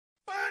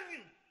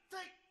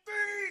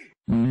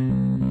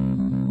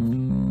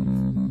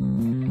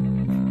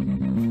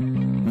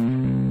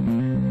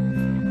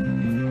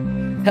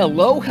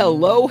Hello,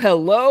 hello,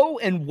 hello,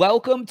 and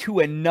welcome to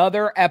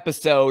another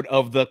episode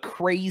of the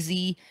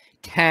Crazy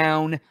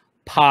Town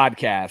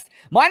Podcast.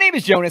 My name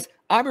is Jonas.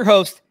 I'm your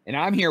host, and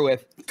I'm here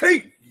with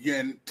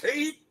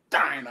TNT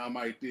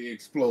DInomight, the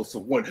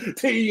explosive one.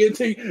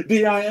 TNT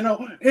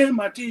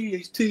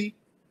DInomight.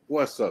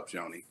 What's up,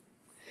 Johnny?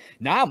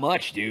 Not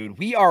much, dude.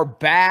 We are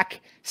back.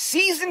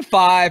 Season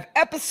 5,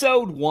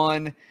 Episode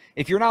 1.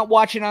 If you're not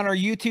watching on our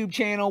YouTube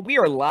channel, we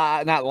are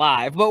live. Not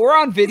live, but we're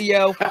on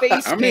video.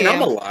 Face I mean, cam.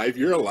 I'm alive.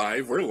 You're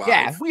alive. We're live.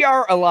 Yeah, we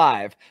are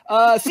alive.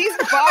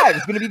 Season 5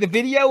 is going to be the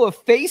video of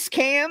face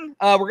cam.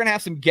 We're going to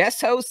have some guest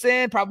hosts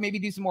in, probably maybe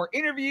do some more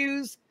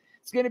interviews.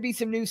 It's going to be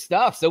some new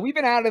stuff. So we've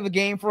been out of the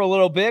game for a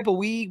little bit, but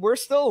we're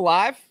still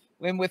alive.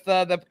 And with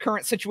the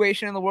current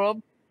situation in the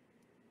world,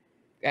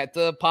 at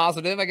the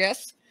positive, I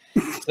guess.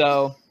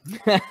 So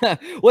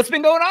what's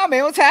been going on,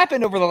 man? What's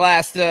happened over the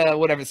last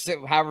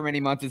however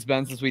many months it's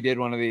been since we did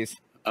one of these?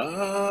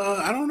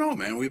 I don't know,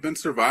 man. We've been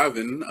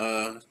surviving.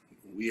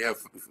 We have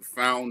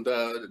found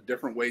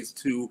different ways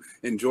to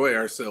enjoy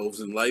ourselves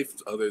in life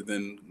other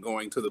than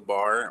going to the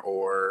bar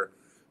or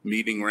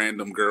meeting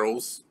random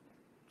girls.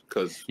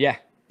 Because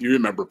you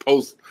remember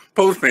post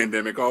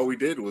pandemic, all we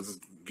did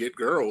was get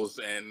girls.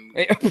 And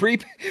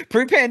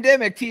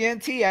pre-pandemic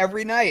TNT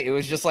every night. It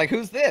was just like,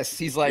 who's this?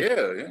 He's like,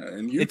 yeah,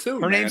 and you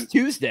too. Her name's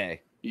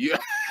Tuesday. Yeah.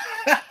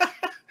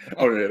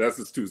 Oh yeah,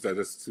 that's Tuesday.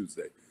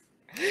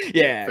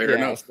 Yeah, fair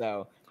enough.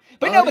 So,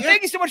 but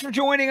thank you so much for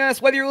joining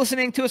us. Whether you're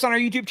listening to us on our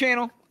YouTube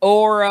channel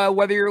or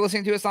whether you're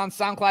listening to us on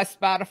SoundCloud,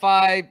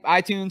 Spotify,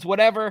 iTunes,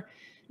 whatever.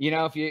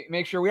 If you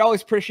make sure, we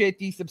always appreciate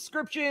the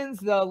subscriptions,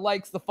 the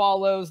likes, the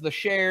follows, the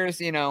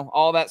shares,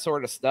 all that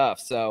sort of stuff.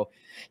 So,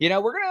 we're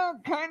going to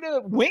kind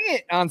of wing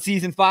it on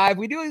season 5.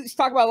 We do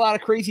talk about a lot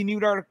of crazy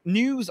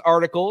news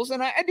articles,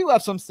 and I do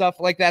have some stuff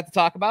like that to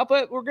talk about,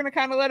 but we're going to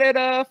kind of let it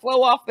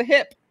flow off the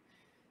hip.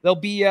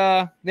 They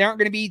aren't going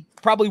to be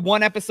probably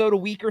one episode a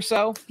week or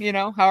so,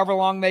 however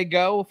long they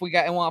go. If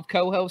we'll have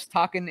co-hosts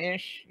talking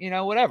ish,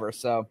 whatever.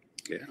 So,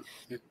 yeah.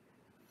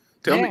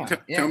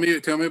 Tell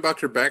me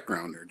about your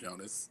background there,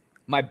 Jonas.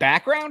 My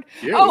background?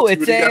 Yeah, it's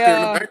got there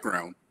in the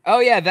background. Oh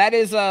yeah, that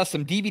is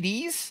some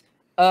DVDs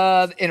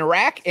in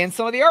Iraq and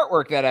some of the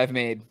artwork that I've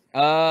made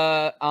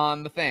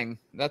on the thing.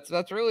 That's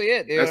really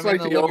it. That's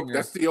like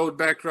the old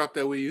backdrop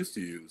that we used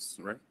to use,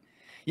 right?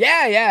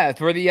 Yeah.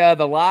 For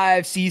the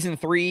live season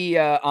 3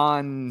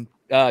 on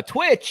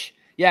Twitch.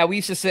 Yeah, we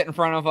used to sit in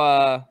front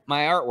of my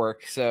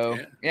artwork. So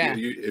yeah.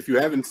 If you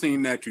haven't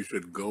seen that, you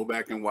should go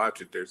back and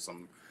watch it. There's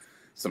some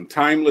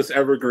timeless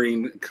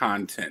evergreen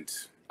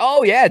content.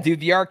 Oh yeah, dude,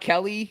 the R.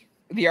 Kelly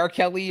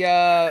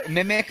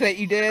mimic that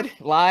you did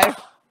live.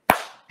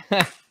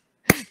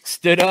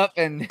 Stood up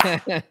and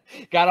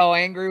got all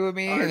angry with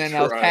me, and then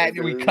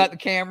we cut the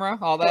camera,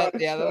 all that.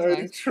 Yeah, that was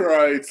nice. We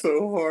tried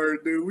so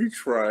hard, dude. We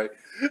tried.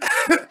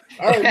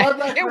 All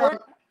right,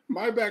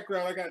 my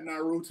background, I got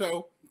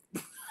Naruto.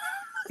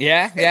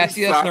 Yeah. See, that's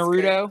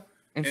Naruto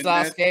and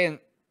Sasuke. And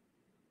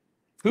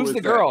who's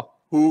the girl?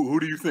 Who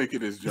do you think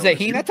it is, Jonas? Is it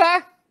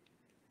Hinata?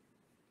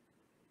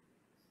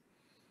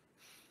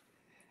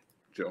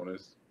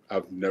 Jonas,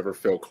 I've never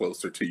felt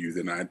closer to you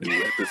than I do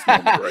at this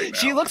moment right now.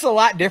 She looks a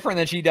lot different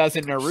than she does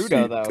in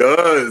Naruto, though. She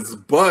does,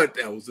 but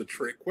that was a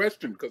trick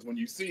question, because when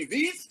you see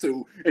these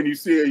two and you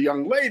see a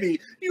young lady,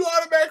 you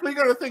automatically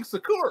going to think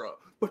Sakura.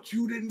 But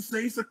you didn't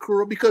say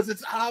Sakura because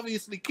it's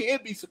obviously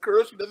can't be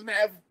Sakura. She doesn't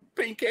have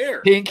pink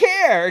hair. Pink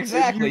hair,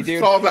 exactly,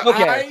 dude. Saw the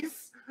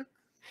eyes.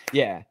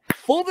 Yeah.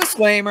 Full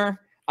disclaimer,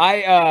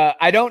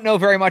 I don't know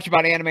very much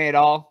about anime at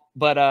all,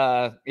 but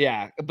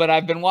but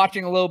I've been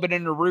watching a little bit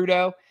of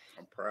Naruto.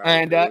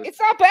 And it's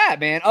not bad,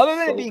 man. Other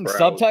than it being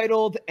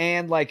subtitled,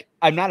 and like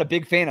I'm not a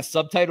big fan of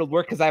subtitled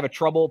work because I have a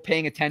trouble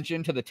paying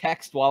attention to the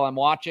text while I'm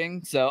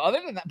watching. So other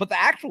than that, but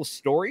the actual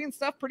story and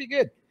stuff, pretty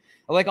good.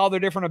 I like all their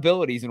different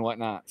abilities and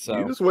whatnot. So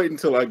you just wait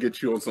until I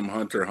get you on some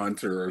Hunter x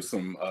Hunter or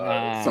some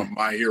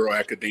My Hero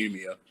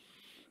Academia.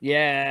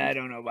 Yeah, I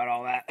don't know about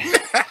all that.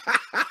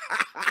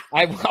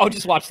 I'll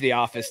just watch The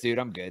Office, dude.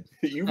 I'm good.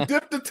 You've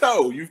dipped the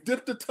toe. You've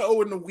dipped the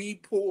toe in the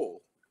weed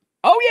pool.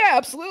 Oh yeah,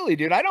 absolutely,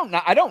 dude. I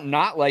don't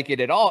not like it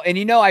at all.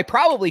 And I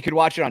probably could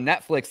watch it on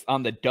Netflix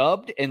on the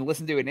dubbed and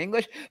listen to it in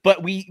English,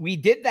 but we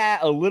did that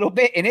a little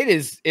bit, and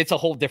it's a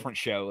whole different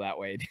show that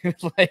way.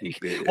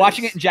 Like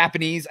watching it in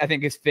Japanese, I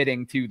think is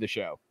fitting to the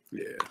show.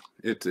 Yeah,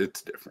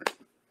 it's different.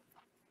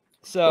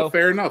 So but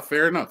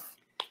fair enough.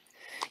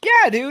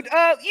 Yeah, dude.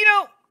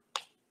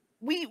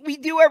 We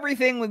do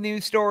everything with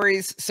news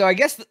stories. So I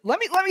guess let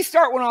me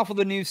start one off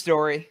with a news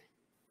story,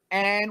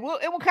 and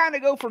we'll kind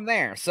of go from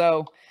there.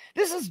 So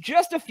this is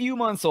just a few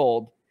months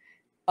old.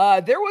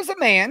 There was a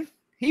man.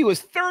 He was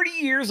 30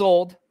 years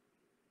old.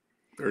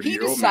 He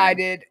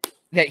decided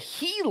that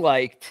he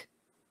liked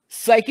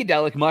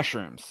psychedelic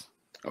mushrooms.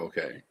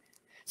 Okay.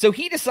 So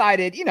he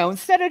decided,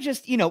 instead of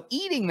just,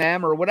 eating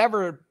them or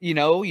whatever,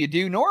 you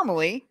do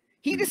normally,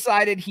 he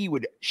decided he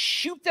would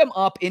shoot them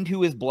up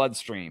into his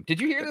bloodstream.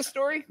 Did you hear this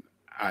story?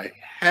 I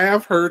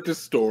have heard the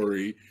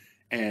story,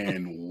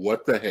 and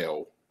what the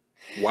hell?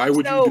 Why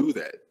would you do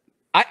that?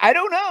 I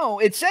don't know.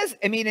 It says,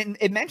 I mean,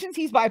 it mentions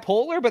he's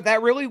bipolar, but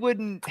that really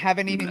wouldn't have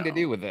anything to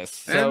do with this.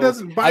 So and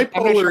doesn't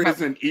bipolar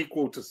isn't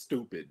equal to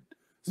stupid.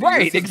 See,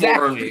 right,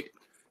 exactly.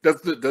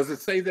 Does it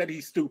say that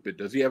he's stupid?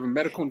 Does he have a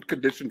medical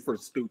condition for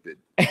stupid?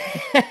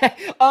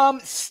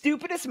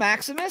 Stupidus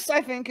maximus,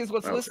 I think, is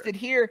what's listed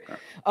here.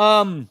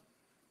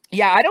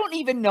 Yeah, I don't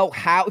even know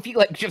how. If you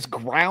like just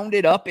ground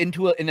it up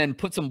into it and then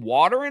put some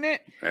water in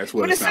it. That's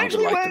what. But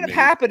essentially, what ended up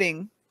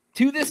happening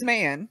to this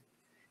man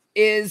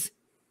is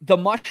the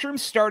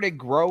mushrooms started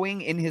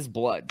growing in his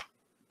blood.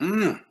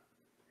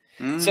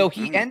 So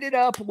he ended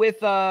up with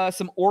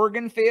some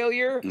organ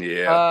failure.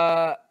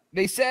 Yeah.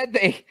 They said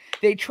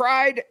they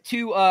tried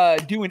to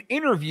do an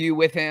interview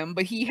with him,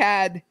 but he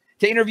had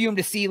to interview him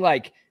to see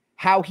like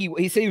how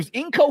he said he was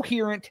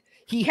incoherent.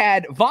 He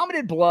had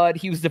vomited blood.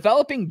 He was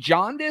developing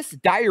jaundice,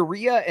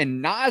 diarrhea,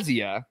 and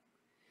nausea,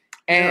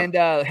 and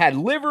had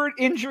liver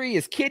injury.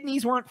 His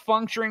kidneys weren't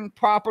functioning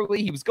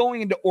properly. He was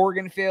going into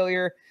organ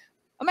failure.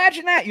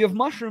 Imagine that. You have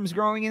mushrooms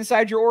growing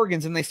inside your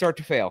organs and they start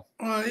to fail.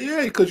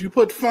 Yeah, because you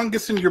put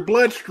fungus in your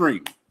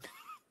bloodstream.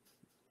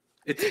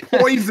 It's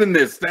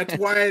poisonous. That's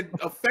why it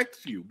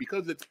affects you,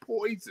 because it's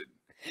poison.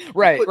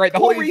 Right. The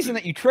whole reason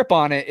that you trip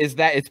on it is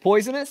that it's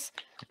poisonous,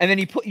 and then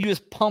you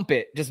just pump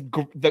it, just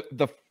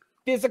the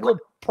physical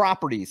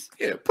properties.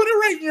 Yeah, put it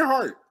right in your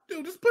heart.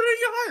 Dude, just put it in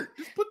your heart.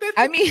 Just put that.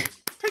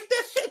 Take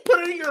that shit, put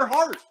it in your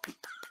heart.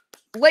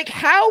 Like,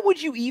 how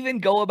would you even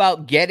go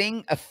about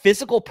getting a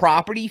physical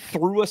property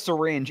through a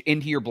syringe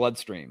into your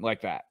bloodstream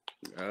like that?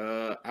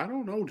 I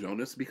don't know,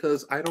 Jonas,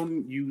 because I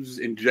don't use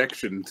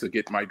injection to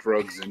get my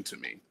drugs into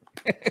me.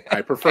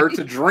 I prefer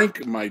to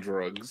drink my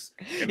drugs.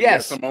 And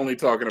yes, I'm only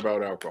talking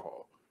about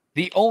alcohol.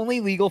 The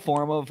only legal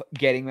form of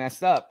getting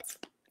messed up,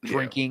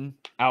 drinking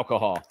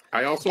alcohol.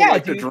 I also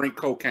like to drink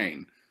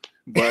cocaine,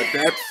 but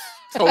that's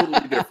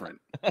totally different.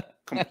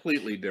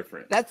 Completely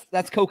different.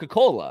 That's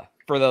Coca-Cola.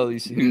 For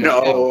those who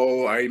don't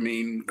know. I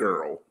mean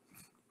girl.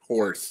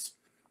 Horse.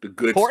 The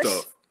good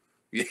stuff.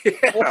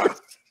 Yeah.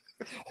 Horse.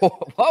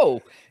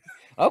 Whoa.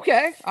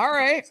 Okay. All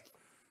right.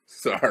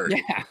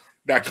 Sorry. Yeah.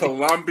 That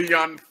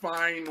Colombian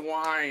fine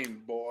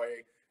wine, boy.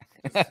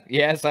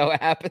 Yeah, so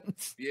it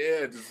happens.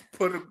 Yeah, just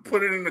put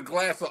it in a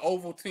glass of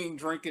Ovaltine,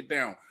 drink it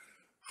down.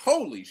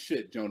 Holy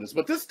shit, Jonas.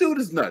 But this dude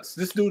is nuts.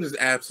 This dude is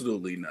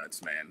absolutely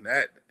nuts, man.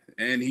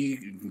 And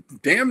he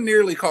damn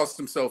nearly cost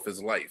himself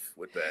his life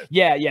with that.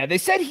 Yeah. They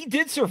said he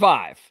did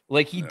survive.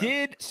 Like, he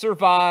did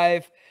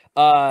survive.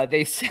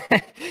 They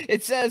said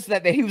it says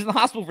that he was in the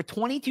hospital for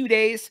 22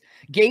 days,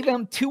 gave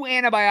him 2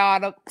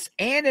 antibiotics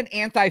and an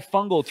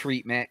antifungal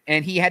treatment,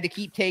 and he had to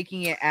keep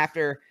taking it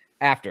after.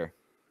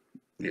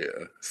 Yeah.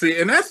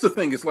 See, and that's the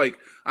thing. It's like,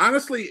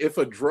 honestly, if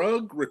a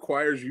drug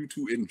requires you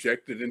to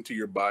inject it into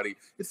your body,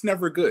 it's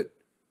never good.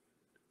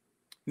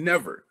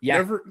 Never. Yeah.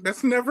 Never.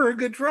 That's never a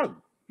good drug.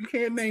 You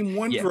can't name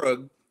one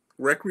drug,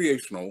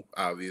 recreational,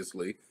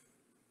 obviously,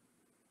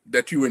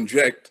 that you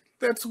inject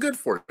that's good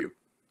for you.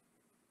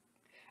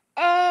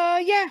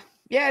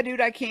 Yeah, dude,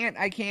 I can't.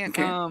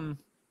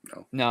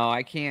 No,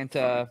 I can't.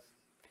 No,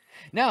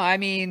 I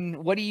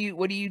mean, what do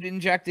you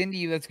inject into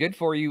you that's good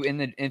for you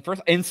in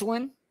first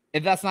insulin?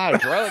 If that's not a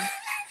drug.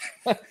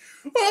 Well,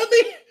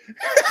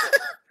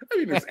 I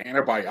mean, there's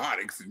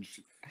antibiotics and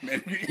shit.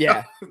 Man,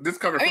 this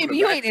covers. I mean,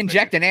 you ain't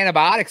injecting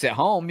antibiotics at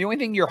home. The only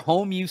thing your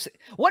home use.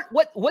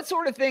 What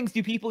sort of things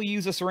do people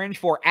use a syringe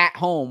for at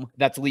home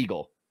that's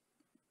legal?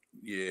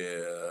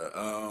 Yeah.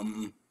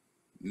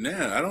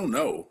 Nah, I don't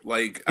know.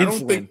 Like, I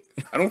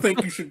don't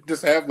think you should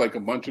just have like a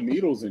bunch of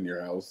needles in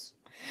your house.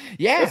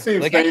 Yeah, that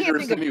seems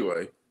dangerous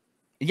anyway.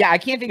 Yeah, I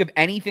can't think of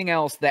anything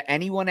else that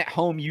anyone at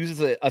home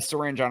uses a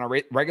syringe on a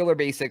regular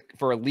basis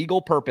for a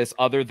legal purpose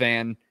other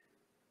than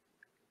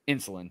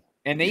insulin.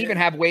 And they even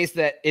have ways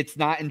that it's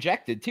not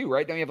injected too,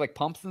 right? Don't you have like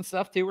pumps and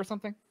stuff too or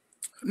something?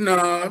 No,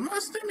 I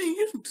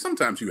mean,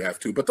 sometimes you have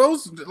to, but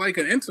those, like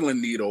an insulin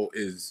needle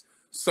is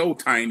so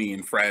tiny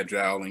and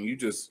fragile, and you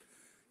just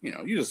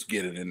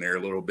get it in there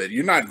a little bit.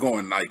 You're not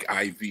going like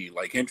IV,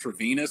 like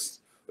intravenous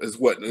is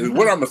what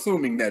I'm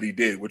assuming that he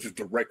did, which is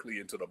directly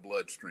into the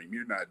bloodstream.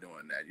 You're not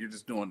doing that. You're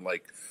just doing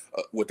like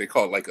what they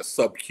call like a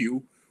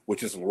sub-Q,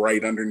 which is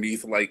right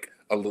underneath like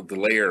the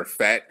layer of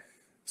fat.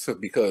 So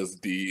because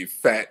the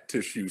fat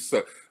tissue,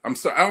 I'm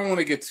sorry, I don't want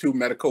to get too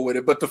medical with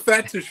it, but the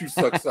fat tissue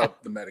sucks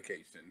up the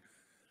medication.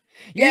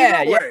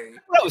 Yeah. What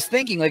I was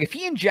thinking, like, if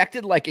he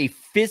injected like a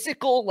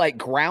physical, like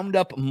ground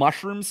up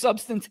mushroom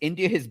substance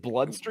into his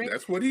bloodstream,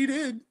 that's what he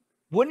did.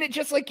 Wouldn't it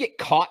just like get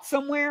caught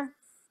somewhere?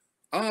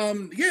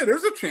 Yeah,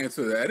 there's a chance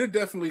of that. It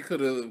definitely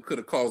could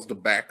have caused a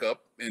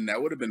backup, and that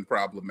would have been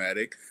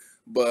problematic.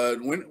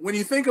 But when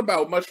you think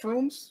about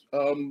mushrooms,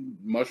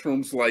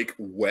 mushrooms like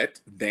wet,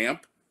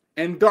 damp,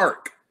 and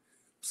dark.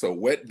 So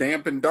wet,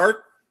 damp, and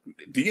dark,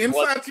 the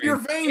insides of your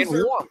veins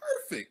are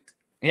perfect.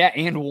 Yeah,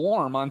 and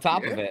warm on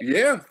top of it.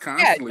 Yeah,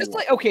 constantly. Yeah, it's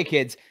like, okay,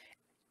 kids,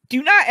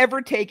 do not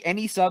ever take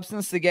any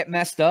substance to get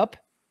messed up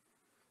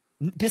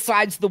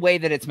besides the way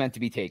that it's meant to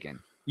be taken.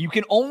 You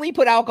can only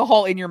put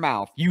alcohol in your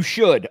mouth. You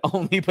should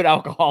only put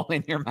alcohol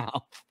in your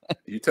mouth.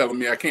 You telling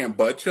me I can't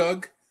butt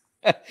chug?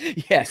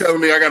 Yes. You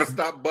telling me I got to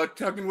stop butt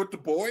chugging with the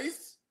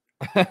boys?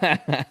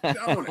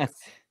 Jonas.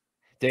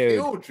 Dude.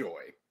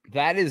 Killjoy.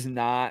 That is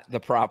not the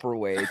proper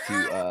way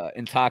to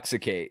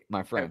intoxicate,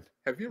 my friend.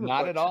 Have you ever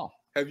not at all?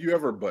 Have you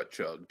ever butt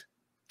chugged?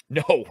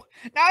 No,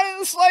 not in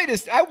the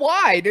slightest.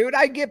 Why, dude?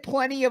 I get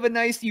plenty of a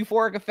nice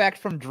euphoric effect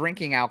from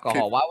drinking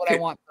alcohol. Why would I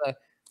want to?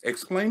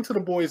 Explain to the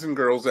boys and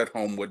girls at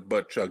home what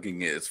butt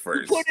chugging is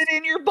first. You put it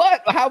in your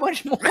butt. How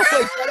much more? Like,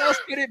 what else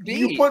could it be?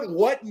 You put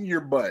what in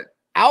your butt?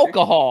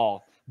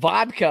 Alcohol,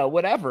 vodka,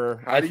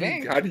 whatever. How do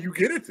you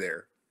get it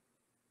there?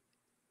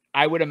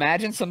 I would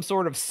imagine some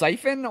sort of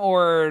siphon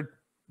or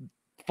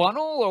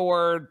funnel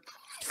or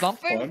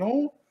something.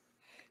 Funnel?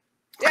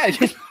 Yeah,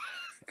 just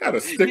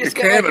gotta stick a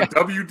can of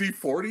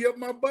WD-40 up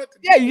my butt.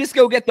 Yeah, you just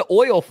go get the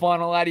oil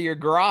funnel out of your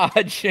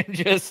garage and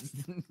just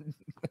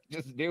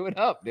do it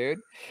up, dude.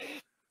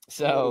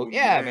 So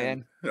yeah,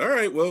 man. All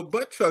right, well,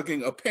 butt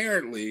chugging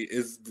apparently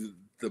is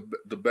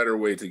the better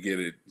way to get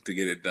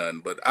it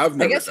done, but I've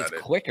never done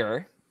it.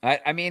 Quicker.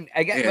 I mean,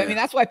 I guess. Yeah. I mean,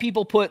 that's why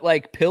people put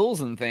like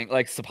pills and things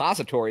like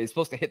suppositories. It's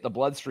supposed to hit the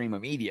bloodstream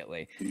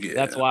immediately. Yeah.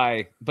 That's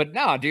why. But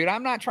no, dude,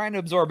 I'm not trying to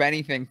absorb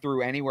anything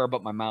through anywhere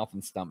but my mouth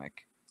and stomach.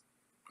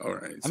 All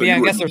right. So I mean, I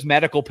guess there's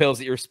medical pills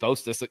that you're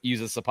supposed to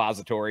use as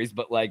suppositories,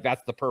 but like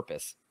that's the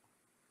purpose.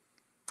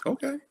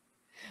 Okay.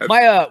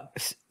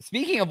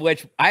 Speaking of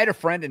which, I had a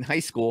friend in high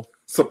school.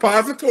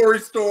 Suppository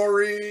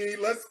story.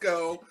 Let's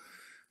go.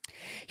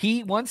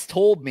 He once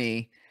told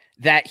me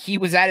that he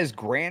was at his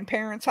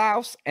grandparents'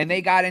 house and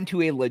they got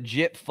into a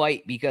legit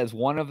fight because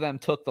one of them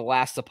took the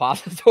last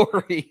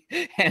suppository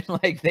and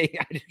like I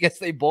guess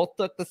they both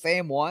took the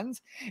same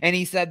ones. And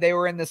he said they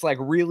were in this like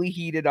really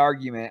heated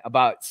argument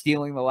about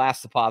stealing the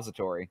last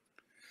suppository.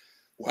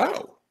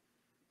 Wow.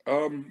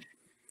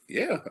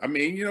 Yeah. I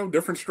mean,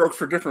 different strokes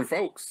for different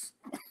folks.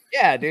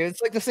 Yeah, dude,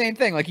 it's like the same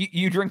thing. Like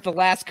you drink the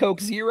last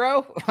Coke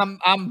Zero,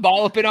 I'm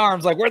ball up in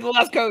arms. Like, where's the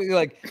last Coke? You're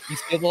like, you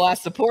steal the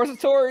last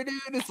suppository,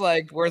 dude. It's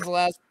like, where's the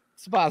last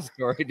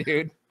suppository,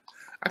 dude?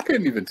 I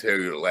couldn't even tell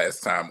you the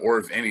last time, or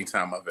if any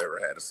time I've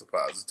ever had a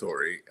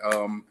suppository.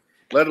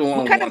 Let alone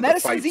what kind of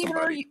medicines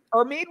even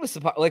are made with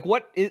like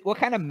what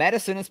kind of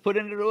medicine is put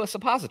into a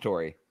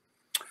suppository?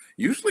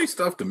 Usually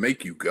stuff to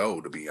make you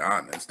go, to be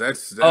honest.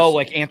 That's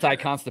like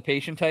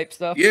anti-constipation type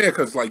stuff? Yeah,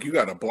 because like you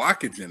got a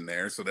blockage in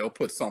there, so they'll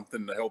put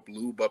something to help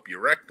lube up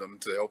your rectum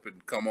to help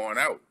it come on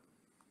out.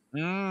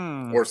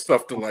 Or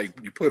stuff to like,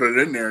 you put it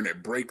in there and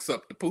it breaks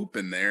up the poop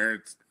in there.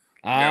 It's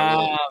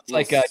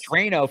like a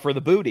Drano for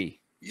the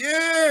booty.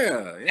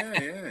 Yeah.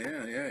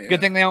 Good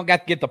thing they don't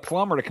got to get the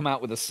plumber to come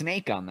out with a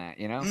snake on that,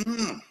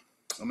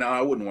 No,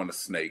 I wouldn't want a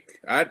snake.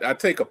 I'd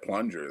take a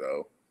plunger,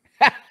 though.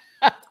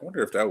 I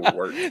wonder if that would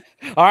work.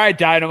 All right,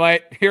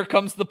 DInomight. Here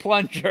comes the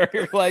plunger.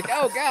 You're like,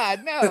 oh,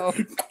 God, no.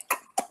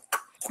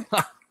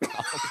 Oh,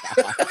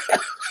 God.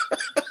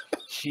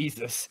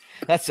 Jesus.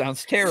 That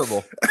sounds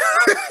terrible.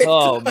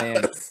 Oh,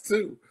 man.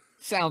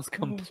 Sounds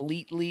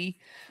completely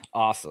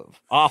awesome.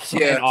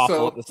 And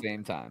awful at the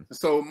same time.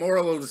 So,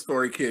 moral of the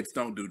story, kids,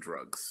 don't do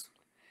drugs.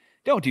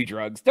 Don't do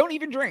drugs. Don't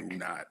even drink. Do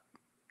not.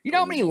 You know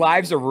how many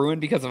lives are ruined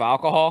because of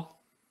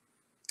alcohol?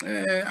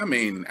 I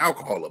mean,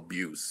 alcohol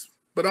abuse.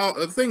 But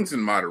all things in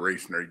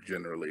moderation are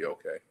generally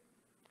okay.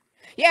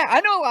 Yeah,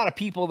 I know a lot of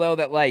people though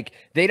that like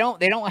they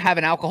don't have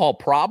an alcohol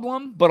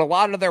problem, but a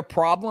lot of their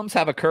problems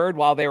have occurred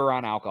while they were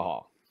on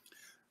alcohol.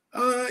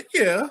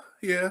 Yeah,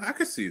 I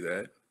could see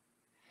that.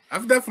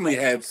 I've definitely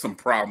had some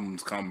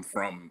problems come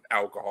from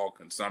alcohol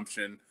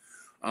consumption.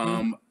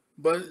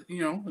 But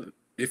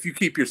if you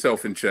keep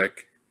yourself in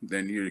check,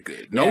 then you're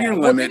good. Know your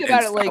limit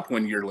and stop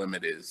when your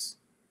limit is.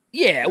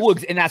 Yeah, well,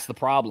 and that's the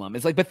problem.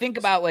 It's like, but think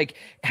about like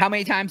how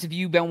many times have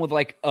you been with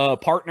like a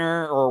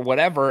partner or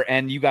whatever,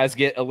 and you guys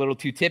get a little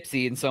too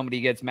tipsy, and somebody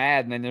gets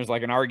mad, and then there's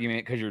like an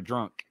argument because you're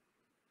drunk.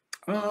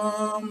 That's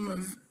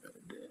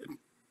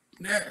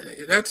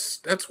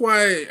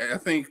why I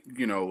think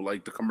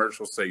like the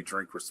commercials say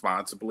drink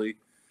responsibly,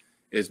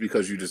 is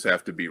because you just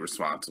have to be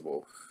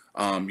responsible.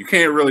 You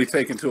can't really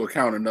take into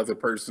account another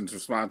person's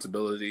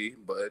responsibility,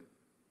 but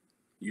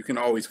you can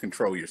always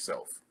control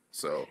yourself.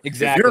 So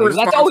exactly,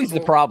 that's always the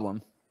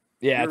problem.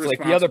 Yeah, it's like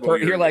the other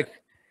person. You're like,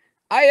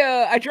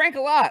 I drank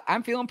a lot.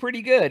 I'm feeling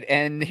pretty good,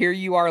 and here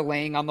you are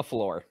laying on the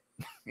floor,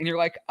 and you're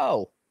like,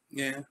 oh,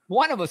 yeah.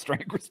 One of us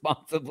drank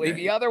responsibly. Yeah.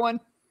 The other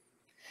one,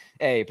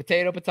 hey,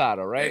 potato,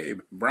 right? Hey,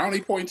 brownie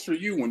points for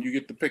you when you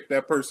get to pick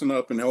that person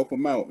up and help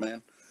them out,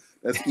 man.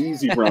 That's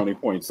easy brownie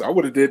points. I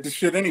would have did the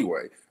shit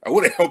anyway. I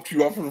would have helped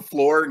you off of the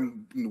floor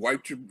and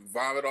wiped your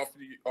vomit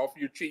off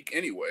your cheek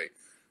anyway.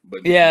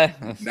 But yeah,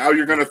 now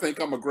you're gonna think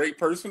I'm a great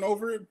person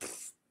over it.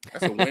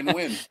 That's a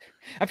win-win.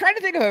 I'm trying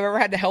to think if I've ever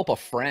had to help a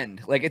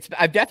friend. Like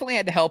I've definitely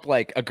had to help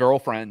like a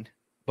girlfriend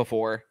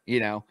before,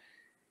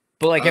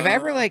 But like, have I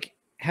ever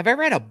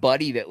had a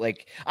buddy that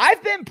like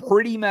I've been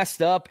pretty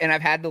messed up and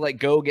I've had to like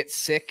go get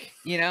sick,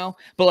 But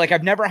like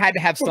I've never had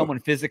to have someone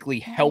physically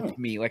help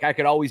me. Like I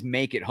could always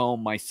make it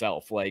home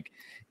myself. Like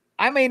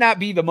I may not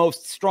be the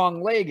most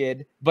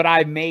strong-legged, but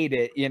I made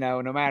it.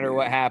 No matter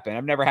what happened.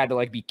 I've never had to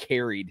like be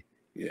carried.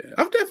 Yeah,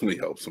 I've definitely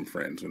helped some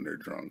friends when they're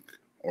drunk.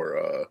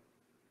 or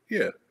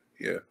yeah,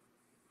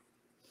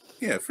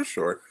 for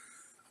sure.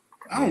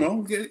 I don't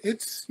know.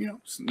 It's, you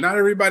know, not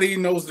everybody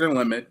knows their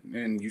limit,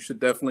 and you should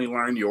definitely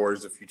learn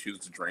yours if you choose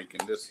to drink,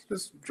 and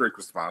just drink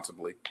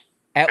responsibly.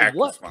 At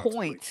what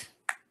point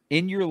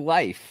in your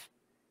life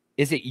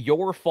is it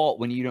your fault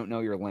when you don't know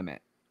your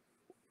limit?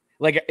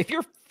 Like, if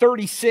you're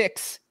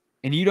 36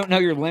 and you don't know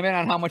your limit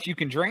on how much you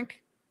can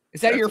drink,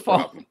 is that your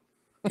fault? Problem.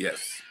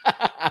 Yes.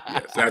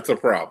 Yes, that's a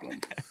problem.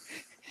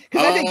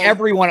 Because I think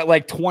everyone at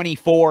like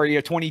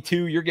 24,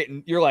 22,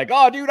 you're like,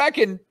 oh, dude, I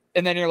can.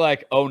 And then you're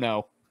like, oh,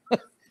 no.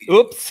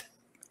 Oops.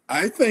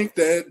 I think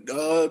that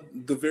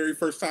the very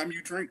first time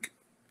you drink,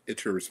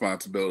 it's your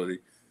responsibility,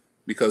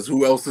 because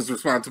who else's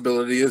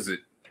responsibility is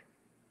it?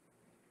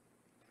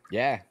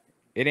 Yeah,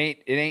 it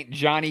ain't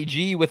Johnny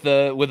G with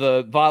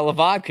a bottle of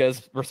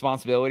vodka's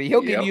responsibility.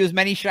 He'll give you as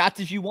many shots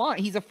as you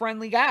want. He's a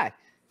friendly guy.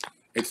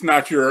 It's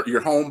not your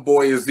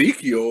homeboy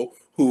Ezekiel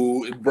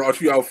who brought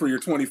you out for your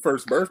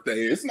 21st birthday.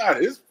 It's not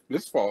his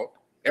fault.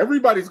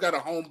 Everybody's got a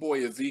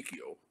homeboy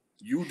Ezekiel.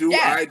 You do,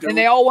 yeah, I do. And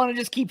they all want to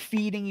just keep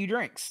feeding you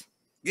drinks.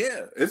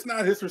 Yeah, it's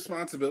not his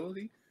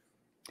responsibility.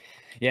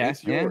 Yeah,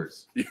 it's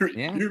yours. You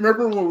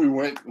remember when we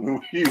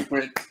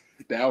went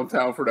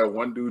downtown for that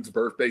one dude's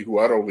birthday who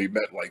I'd only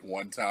met like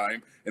one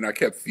time, and I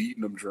kept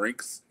feeding him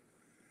drinks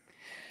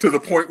to the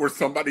point where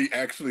somebody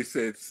actually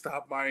said,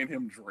 "Stop buying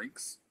him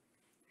drinks."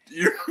 Do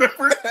you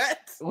remember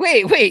that?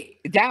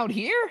 Wait, down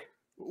here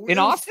in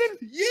Austin?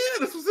 Yeah,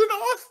 this was in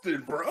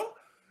Austin, bro.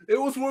 It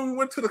was when we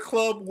went to the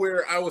club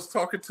where I was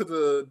talking to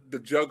the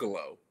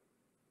Juggalo.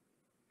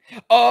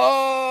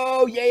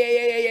 Oh,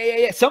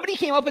 yeah. Somebody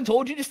came up and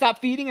told you to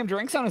stop feeding him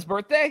drinks on his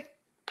birthday?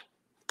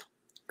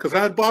 Because I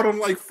had bought him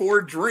like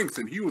 4 drinks,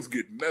 and he was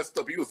getting messed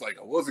up. He was like,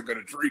 I wasn't going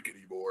to drink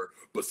anymore,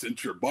 but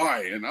since you're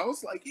buying. I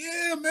was like,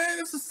 yeah, man,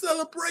 it's a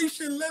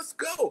celebration. Let's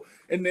go.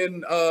 And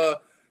then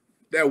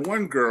that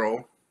one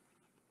girl,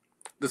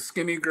 the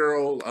skinny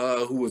girl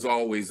who was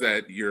always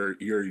at your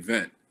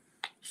event,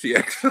 she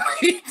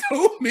actually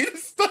told me to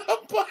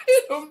stop buying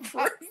them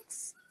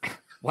drinks.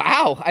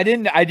 Wow, I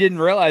didn't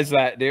realize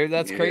that, dude.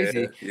 That's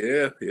crazy.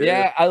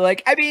 Yeah.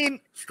 I mean,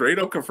 straight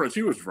up confront.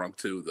 She was drunk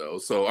too, though.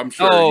 So I'm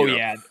sure. Oh, you know,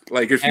 yeah.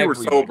 Like if she were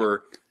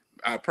sober,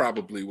 I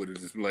probably would have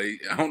just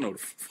like, I don't know.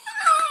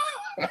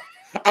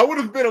 I would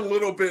have been a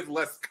little bit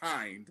less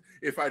kind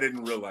if I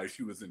didn't realize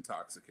she was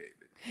intoxicated.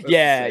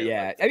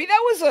 Yeah. I mean, that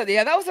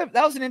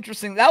was an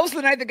interesting. That was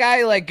the night the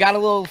guy like got a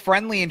little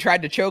friendly and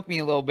tried to choke me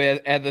a little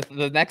bit at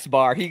the next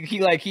bar.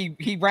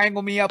 He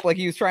wrangled me up like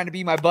he was trying to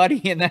be my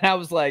buddy, and then I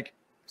was like,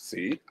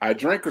 see, I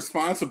drank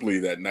responsibly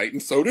that night,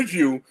 and so did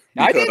you.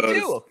 I did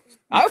too.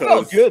 I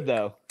felt good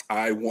though.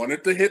 I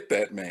wanted to hit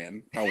that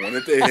man. I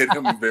wanted to hit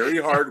him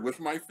very hard with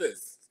my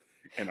fists.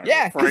 And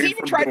I because he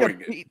even tried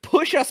to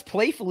push us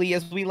playfully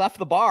as we left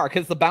the bar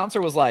because the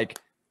bouncer was like,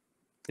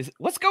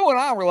 what's going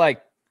on? We're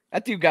like,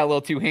 that dude got a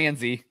little too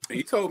handsy.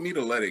 He told me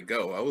to let it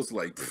go. I was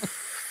like,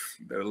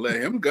 you better let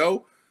him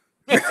go.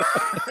 Let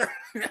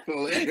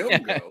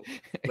him go.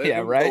 Let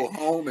him go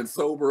home and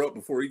sober up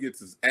before he gets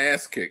his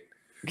ass kicked.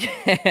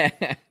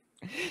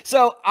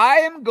 So I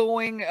am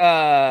going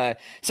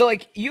so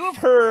like you have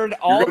heard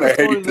all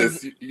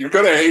You're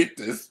gonna hate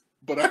this,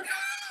 but I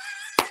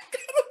gotta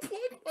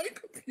plug my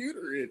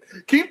computer in.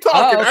 Keep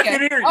talking. I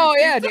can hear you. Oh,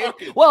 yeah,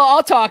 dude. Well,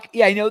 I'll talk.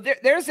 Yeah, you know,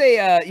 there's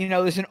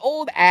an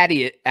old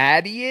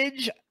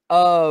adage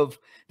of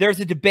there's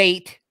a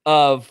debate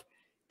of,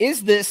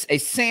 is this a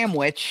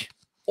sandwich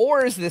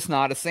or is this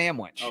not a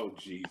sandwich? Oh,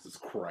 Jesus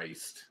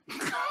Christ.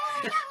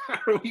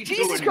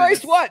 Jesus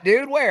Christ, what,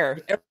 dude? Where?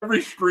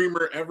 Every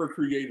streamer ever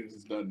created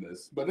has done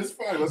this, but it's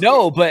fine.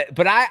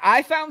 But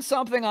I found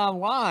something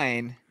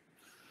online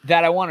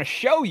that I want to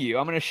show you.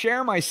 I'm going to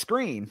share my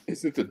screen.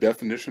 Is it the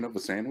definition of a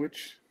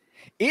sandwich?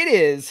 It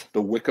is.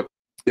 The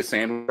Wikipedia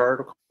sandwich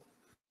article?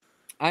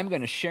 I'm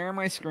going to share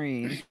my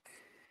screen.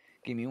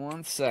 Give me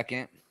 1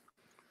 second.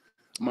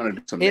 I'm going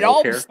to do some. It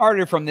all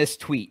started from this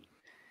tweet.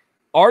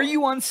 Are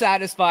you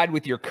unsatisfied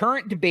with your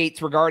current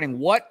debates regarding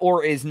what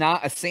or is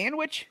not a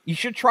sandwich? You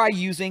should try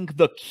using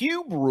the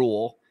cube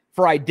rule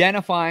for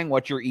identifying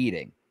what you're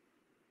eating.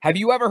 Have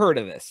you ever heard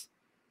of this?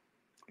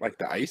 Like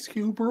the ice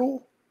cube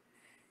rule?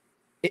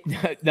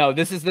 No,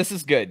 this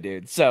is good,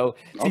 dude. So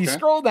you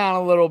scroll down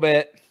a little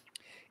bit.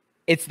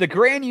 It's the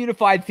grand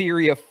unified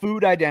theory of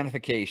food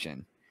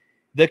identification.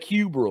 The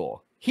cube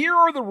rule. Here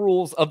are the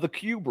rules of the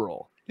cube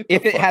rule.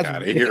 If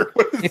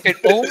it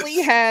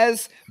only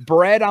has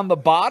bread on the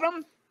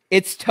bottom,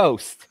 it's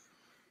toast.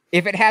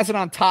 If it has it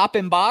on top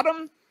and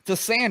bottom, it's a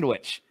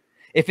sandwich.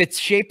 If it's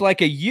shaped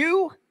like a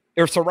U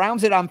or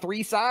surrounds it on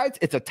 3 sides,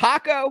 it's a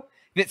taco.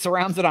 If it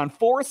surrounds it on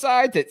 4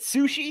 sides, it's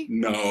sushi.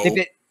 No.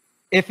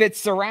 If it's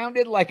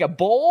surrounded like a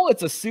bowl,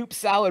 it's a soup,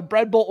 salad,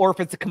 bread bowl. Or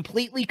if it's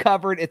completely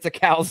covered, it's a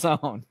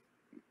calzone.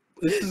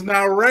 This is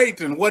not right.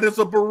 And what is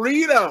a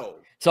burrito?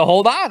 So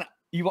hold on.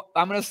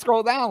 I'm going to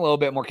scroll down a little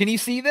bit more. Can you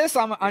see this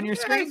on your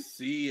screen? I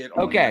see it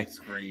on my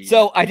screen.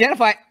 So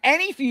identify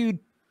any food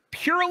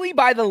purely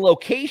by the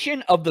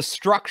location of the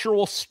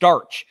structural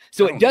starch.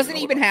 So it doesn't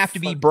even have to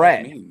be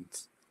bread.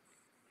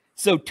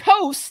 So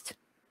toast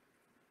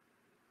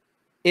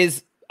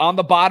is on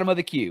the bottom of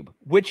the cube.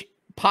 Which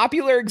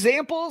popular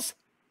examples?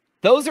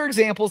 Those are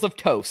examples of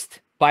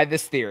toast by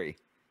this theory.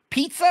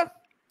 Pizza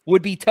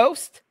would be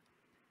toast.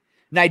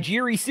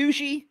 Nigiri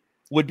sushi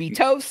would be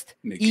toast.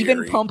 Nigiri.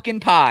 Even pumpkin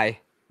pie.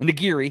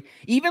 Nigiri.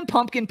 Even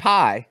pumpkin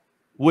pie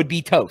would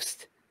be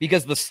toast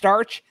because the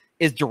starch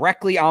is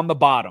directly on the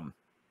bottom.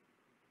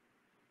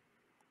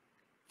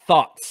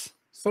 Thoughts?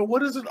 So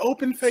what is an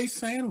open-faced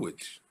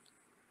sandwich?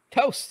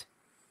 Toast.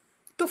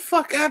 The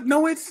fuck out?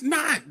 No, it's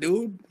not,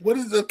 dude. What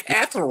is a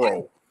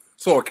casserole?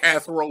 So a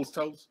casserole is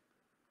toast?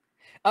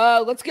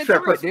 Let's get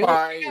Shepherd's through it, dude.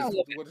 pie.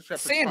 What is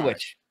shepherd's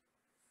sandwich.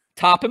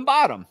 Pie? Top and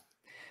bottom.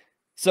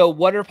 So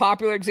what are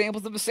popular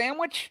examples of a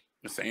sandwich?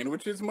 A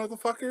sandwiches,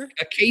 motherfucker?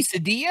 A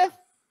quesadilla?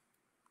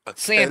 A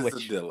sandwich.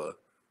 Quesadilla.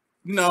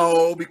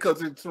 No,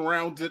 because it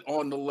surrounds it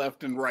on the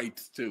left and right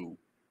too.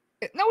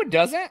 No, it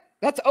doesn't.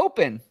 That's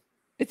open.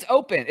 It's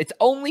open. It's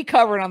only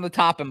covered on the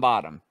top and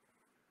bottom.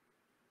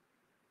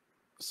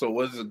 So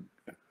was it?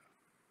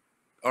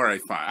 All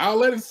right, fine. I'll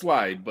let it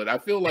slide, but I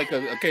feel like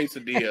a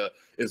quesadilla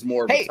is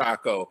more of a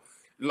taco.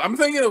 I'm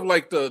thinking of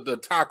like the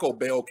Taco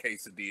Bell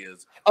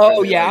quesadillas.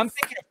 Oh yeah, I'm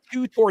thinking of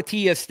 2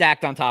 tortillas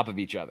stacked on top of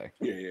each other.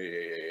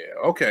 Yeah.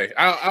 Okay,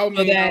 I'll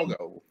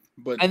go.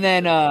 But and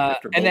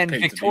then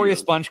Victoria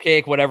sponge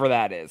cake, whatever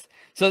that is.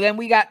 So then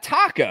we got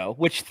taco,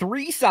 which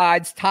 3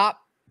 sides, top,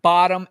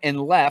 bottom,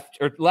 and left,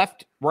 or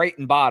left, right,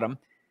 and bottom.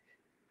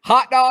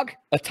 Hot dog,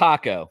 a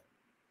taco.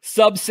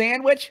 Sub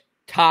sandwich,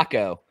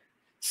 taco.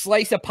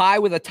 Slice of pie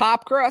with a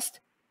top crust,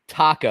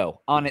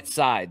 taco on its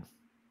side.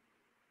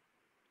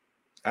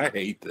 I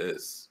hate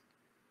this.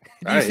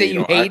 Do you say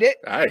you hate it?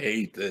 I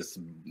hate this.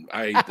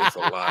 I hate this a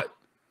lot.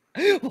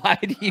 Why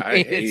do you hate it?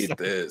 I hate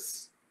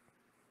this.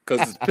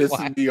 Because it's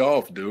pissing me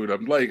off, dude.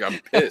 I'm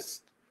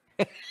pissed.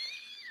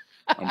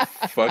 I'm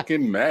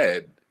fucking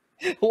mad.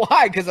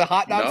 Why? Because a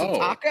hot dog's a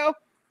taco?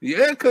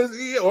 Yeah, because,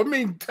 I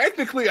mean,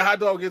 technically a hot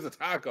dog is a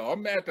taco.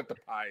 I'm mad that the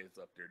pie is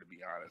up there, to be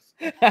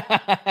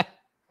honest.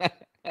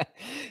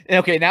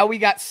 Okay, now we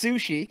got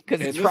sushi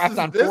because it's wrapped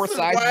on 4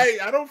 sides. Why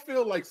I don't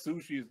feel like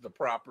sushi is the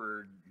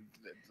proper,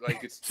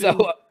 like it's too...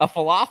 So a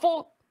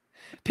falafel,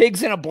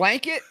 pigs in a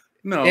blanket,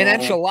 no, an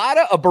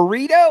enchilada, a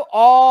burrito,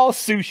 all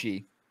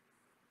sushi.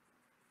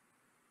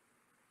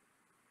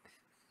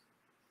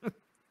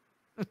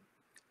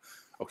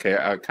 Okay,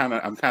 I'm kind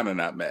of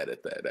not mad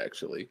at that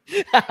actually.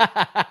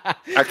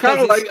 I kind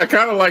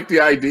of like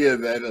the idea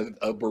that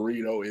a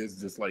burrito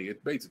is just like,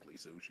 it's basically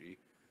sushi.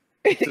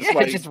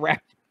 It's just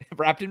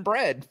wrapped in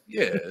bread.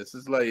 Yeah, it's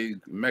just like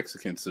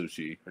Mexican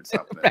sushi or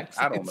something.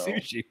 I don't know.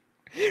 Sushi.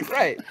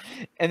 Right.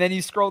 And then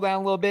you scroll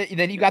down a little bit, and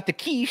then you got the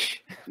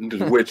quiche.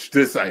 Which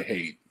this I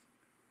hate.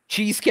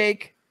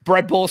 Cheesecake,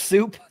 bread bowl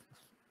soup,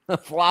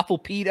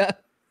 falafel pita.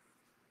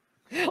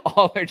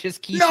 All are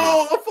just quiches.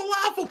 No, a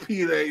falafel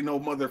pita ain't no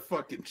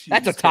motherfucking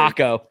cheesecake. That's a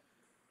taco.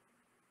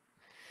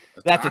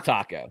 That's a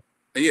taco.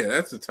 Yeah,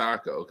 that's a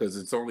taco because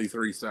it's only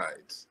 3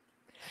 sides.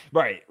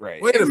 Right.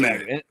 Wait a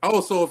minute.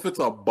 Oh, so if it's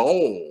a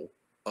bowl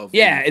of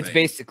anything, it's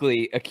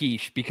basically a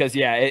quiche because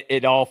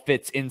it all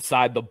fits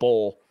inside the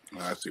bowl.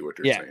 I see what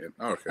you're saying.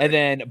 Okay. And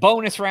then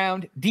bonus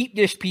round, deep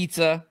dish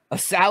pizza, a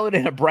salad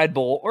in a bread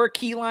bowl, or a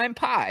key lime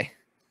pie.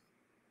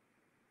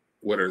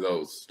 What are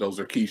those? Those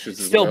are quiches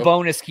as Still well?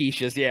 Bonus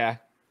quiches, yeah.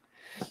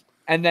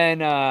 And then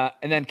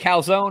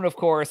calzone, of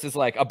course, is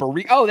like a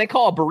burrito. Oh, they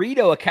call a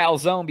burrito a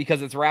calzone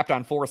because it's wrapped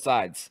on 4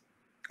 sides.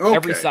 Okay.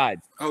 Every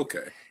side.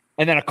 Okay.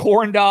 And then a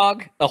corn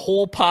dog, a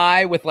whole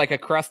pie with like a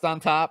crust on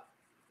top.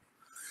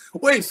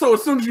 Wait, so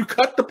as soon as you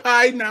cut the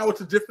pie, now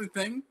it's a different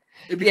thing?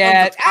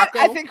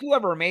 I think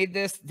whoever made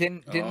this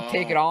didn't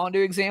take it all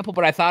into example,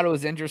 but I thought it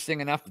was interesting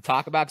enough to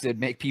talk about because it'd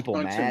make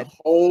people mad.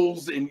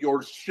 Holes in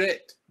your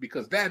shit,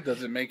 because that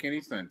doesn't make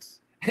any sense.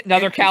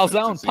 Another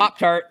calzone,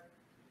 Pop-Tart.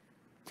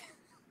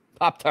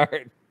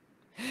 Pop-Tart.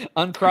 Uncrustables.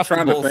 I'm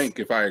trying to think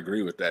if I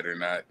agree with that or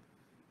not.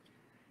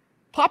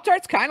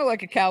 Pop-Tart's kind of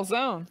like a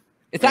calzone.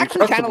 It's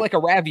actually kind of like a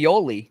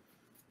ravioli.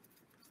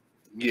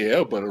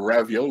 Yeah, but a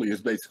ravioli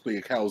is basically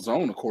a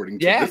calzone according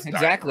to this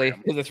exactly,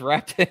 diagram. because it's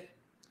wrapped in.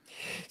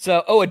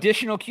 So,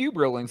 additional cube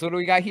rulings. What do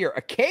we got here?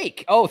 A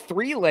cake.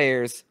 3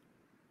 layers.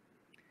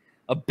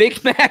 A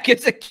Big Mac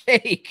is a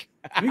cake.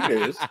 It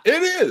is.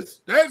 It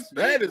is.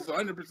 That is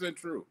 100%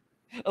 true.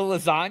 A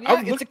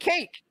lasagna? It's a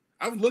cake.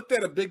 I've looked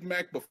at a Big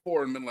Mac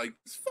before and been like,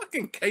 this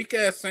fucking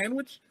cake-ass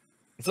sandwich?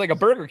 It's like a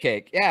burger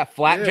cake. Yeah,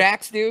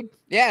 flapjacks, dude.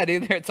 Yeah,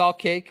 dude, it's all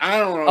cake. I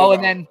don't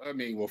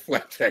know.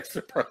 Flapjacks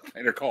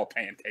they're called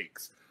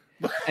pancakes.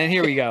 And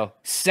here we go.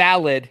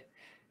 Salad,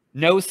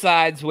 no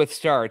sides with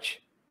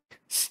starch.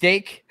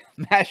 Steak,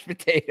 mashed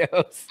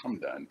potatoes. I'm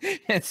done.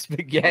 And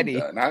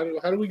spaghetti. I'm done.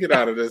 How do we get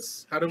out of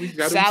this? How do we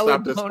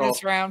Salad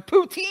bonus round.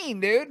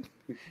 Poutine, dude.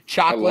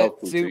 Chocolate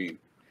soup.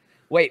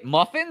 Wait,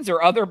 muffins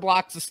or other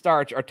blocks of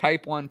starch are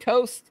type 1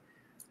 toast.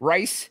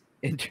 Rice,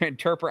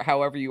 interpret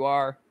however you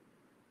are.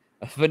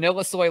 A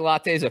vanilla soy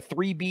latte is a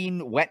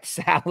 3-bean wet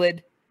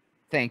salad.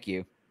 Thank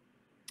you.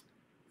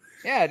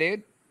 Yeah,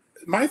 dude.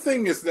 My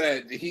thing is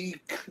that he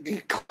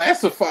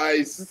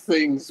classifies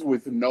things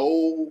with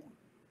no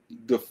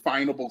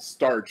definable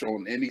starch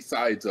on any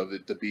sides of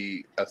it to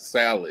be a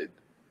salad.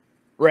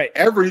 Right.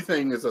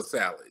 Everything is a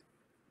salad.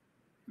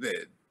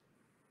 Then,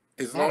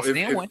 as long as a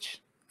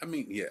sandwich. I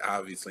mean, yeah,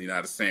 obviously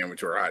not a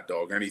sandwich or a hot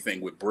dog or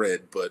anything with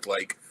bread, but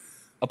like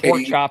a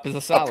pork chop is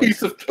a salad.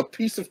 A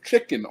piece of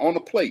chicken on a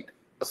plate,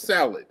 a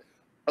salad.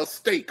 A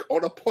steak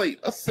on a plate,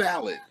 a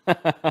salad.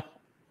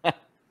 a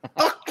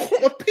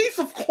piece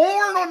of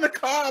corn on the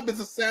cob is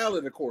a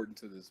salad, according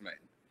to this man.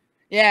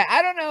 Yeah,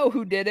 I don't know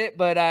who did it,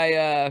 but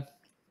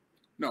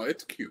No,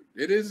 it's cute.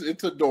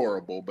 It's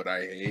adorable, but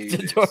I hate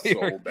it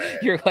so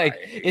bad. You're like,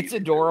 it's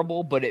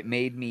adorable, but it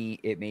made me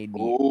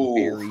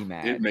very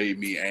mad. It made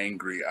me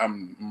angry.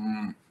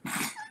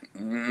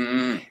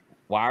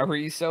 Why were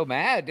you so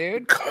mad,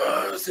 dude?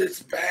 Because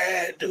it's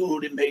bad,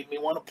 dude. It made me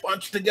want to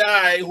punch the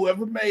guy,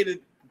 whoever made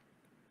it.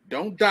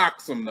 Don't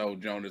dox him, though,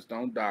 Jonas.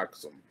 Don't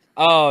dox him.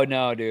 Oh,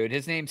 no, dude.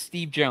 His name's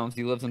Steve Jones.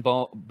 He lives in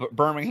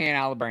Birmingham,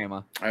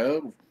 Alabama.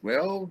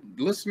 Well,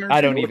 listeners, I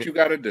don't know what you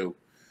got to do.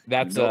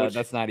 That's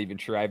not even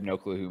true. I have no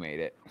clue who made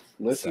it.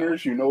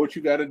 Listeners, you know what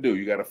you got to do.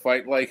 You got to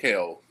fight like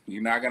hell.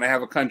 You're not going to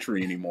have a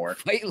country anymore.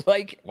 Fight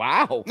like,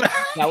 wow. Is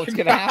that what's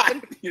going to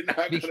happen? You're not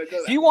going to do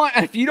that.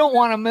 If you don't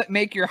want to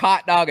make your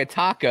hot dog a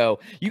taco,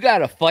 you got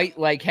to fight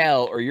like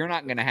hell, or you're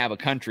not going to have a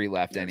country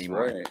left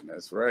anymore.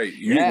 That's right.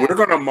 We're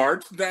going to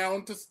march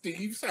down to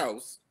Steve's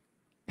house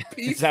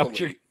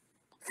peacefully.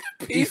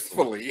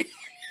 Peacefully.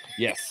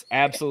 Yes,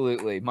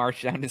 absolutely.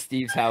 March down to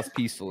Steve's house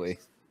peacefully.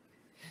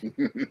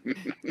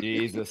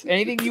 Jesus.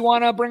 Anything you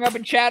want to bring up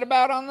and chat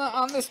about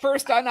on this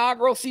first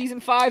inaugural season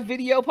 5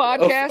 video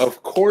podcast?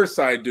 Of course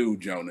I do,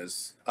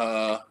 Jonas.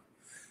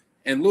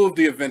 In lieu of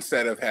the events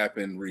that have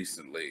happened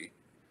recently,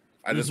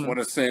 I just want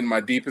to send my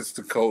deepest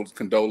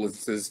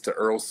condolences to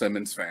Earl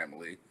Simmons'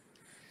 family.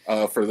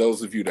 For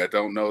those of you that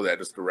don't know,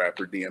 that is the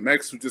rapper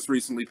DMX, who just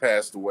recently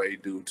passed away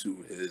due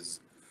to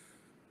his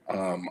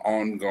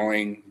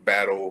ongoing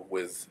battle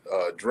with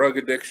drug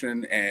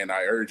addiction. And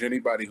I urge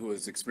anybody who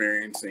is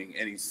experiencing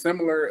any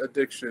similar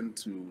addiction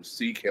to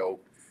seek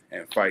help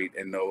and fight,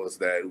 and knows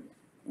that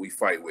we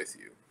fight with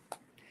you.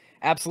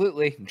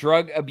 Absolutely.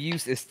 Drug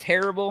abuse is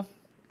terrible.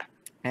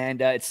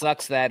 And it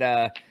sucks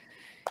that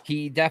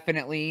he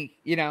definitely,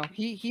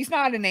 he's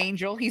not an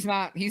angel. He's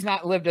not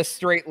lived a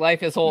straight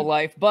life his whole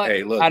life, but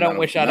hey, look, I don't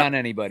wish that on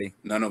anybody.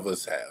 None of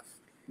us have.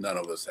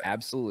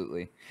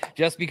 Absolutely.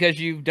 Just because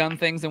you've done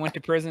things and went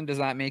to prison does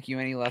not make you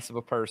any less of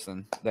a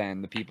person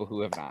than the people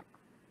who have not.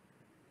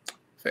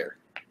 Fair.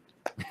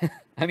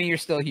 I mean, you're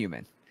still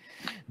human.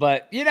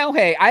 But,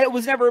 hey, I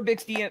was never a big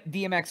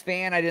DMX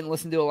fan. I didn't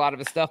listen to a lot of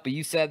his stuff, but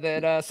you said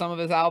that some of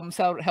his albums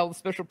held a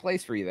special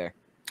place for you there.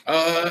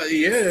 Yeah,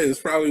 it's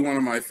probably one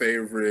of my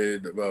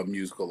favorite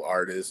musical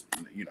artists,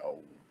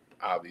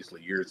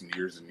 obviously years and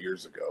years and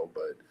years ago.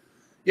 But,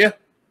 yeah,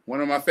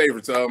 one of my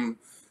favorites.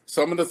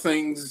 Some of the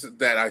things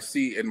that I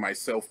see in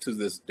myself to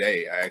this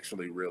day, I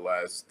actually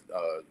realized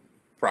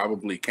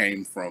probably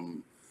came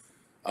from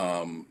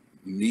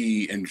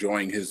me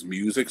enjoying his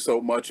music so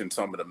much and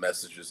some of the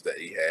messages that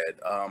he had.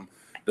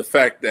 The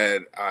fact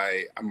that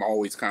I'm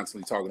always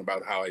constantly talking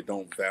about how I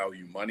don't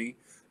value money,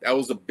 that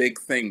was a big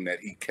thing that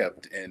he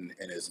kept in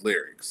his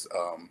lyrics.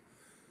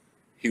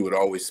 He would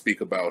always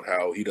speak about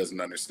how he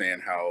doesn't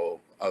understand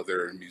how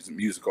other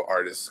musical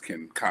artists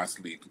can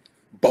constantly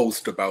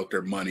boast about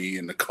their money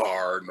and the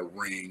car and the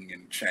ring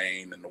and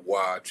chain and the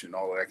watch and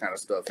all of that kind of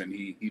stuff. And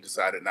he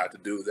decided not to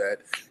do that.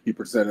 He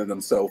presented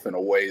himself in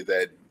a way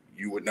that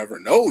you would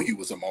never know he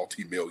was a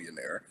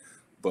multimillionaire,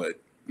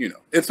 but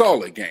it's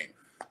all a game.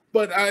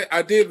 But I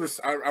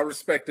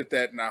respected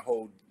that, and I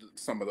hold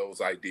some of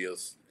those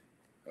ideas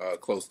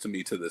close to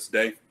me to this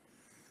day.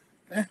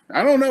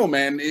 I don't know,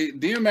 man.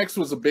 DMX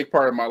was a big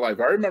part of my life.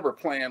 I remember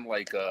playing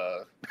like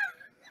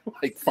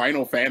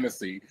Final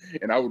Fantasy,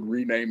 and I would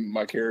rename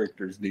my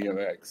characters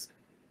DMX.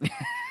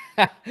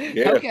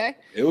 Yeah, okay.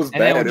 It was and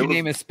bad. And then would you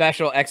name a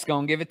special X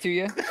gonna give it to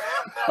you?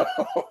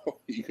 No,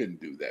 you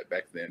couldn't do that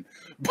back then.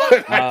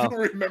 But I do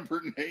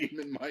remember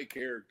naming my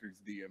characters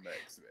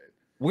DMX, man.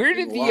 Where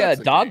did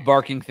the dog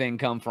barking thing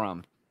come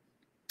from?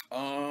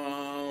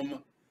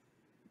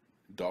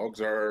 Dogs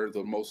are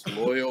the most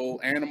loyal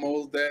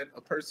animals that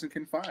a person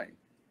can find.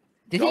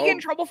 Did he get in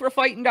trouble for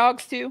fighting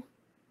dogs too?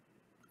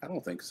 I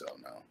don't think so,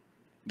 no.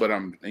 But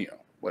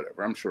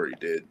whatever. I'm sure he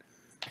did.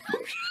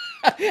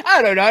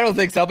 I don't know. I don't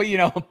think so,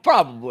 but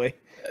probably.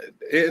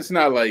 It's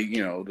not like,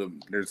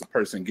 there's a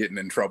person getting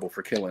in trouble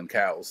for killing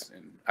cows,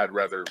 and I'd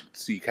rather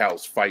see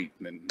cows fight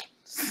than.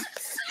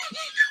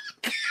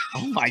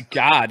 Oh my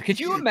God! Could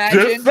you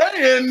imagine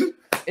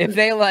if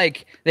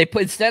they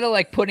put, instead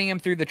of putting him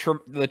through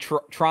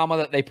the trauma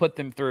that they put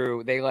them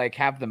through, they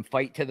have them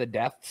fight to the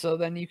death, so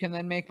then you can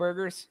then make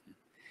burgers?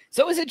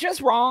 So is it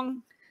just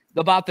wrong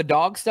about the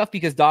dog stuff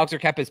because dogs are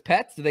kept as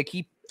pets? Do they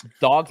keep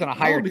dogs on a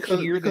higher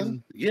tier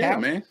than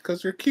cats? Man,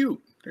 because they're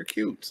cute. They're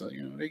cute, so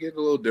they get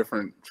a little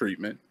different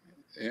treatment.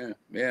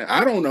 Yeah.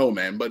 I don't know,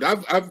 man, but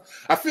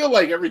I feel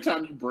like every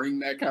time you bring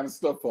that kind of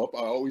stuff up, I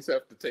always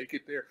have to take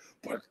it there.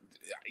 But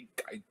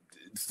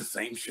it's the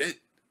same shit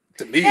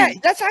to me. Yeah,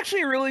 that's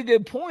actually a really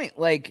good point.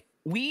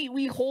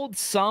 we hold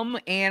some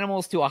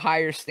animals to a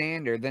higher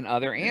standard than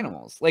other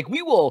animals. Like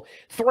we will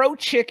throw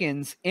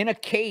chickens in a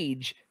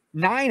cage,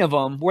 9 of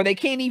them, where they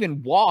can't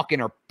even walk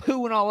and are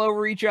pooing all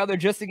over each other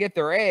just to get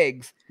their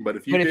eggs. But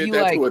if you did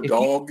that to a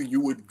dog,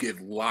 you would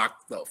get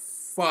locked the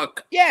fuck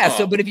up.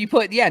 So but if you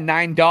put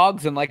 9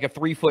 dogs in like a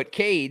 3-foot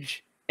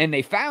cage and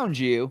they found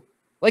you,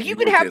 like you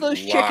could have those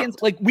chickens,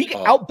 like we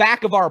could, out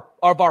back of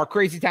our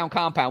crazy town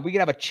compound, we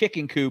could have a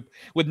chicken coop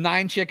with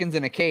 9 chickens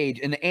in a cage,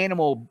 and the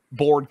animal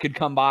board could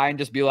come by and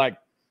just be like,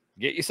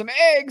 "Get you some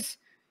eggs,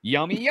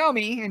 yummy,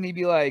 yummy," and he'd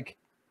be like,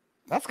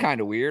 "That's kind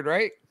of weird,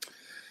 right?"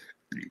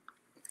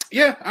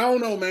 Yeah, I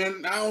don't know,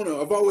 man. I don't know.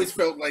 I've always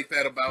felt like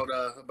that about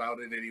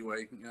it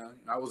anyway. Yeah,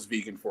 I was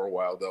vegan for a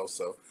while though,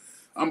 so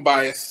I'm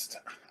biased.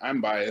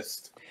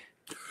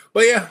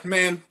 But yeah,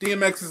 man,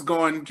 DMX is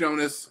gone,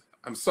 Jonas.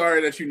 I'm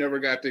sorry that you never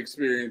got to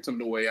experience him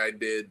the way I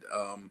did.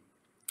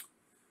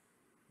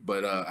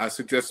 But I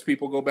suggest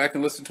people go back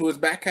and listen to his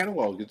back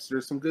catalog.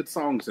 There's some good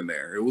songs in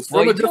there. It was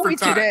from a different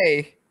time.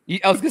 I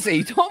was going to say,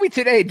 you told me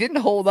today it didn't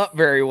hold up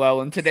very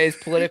well in today's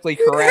politically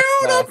correct.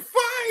 It held up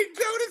fine,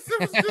 Jonas. It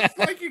was just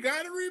like, you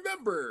got to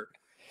remember.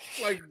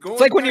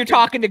 It's like when you're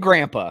talking to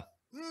Grandpa.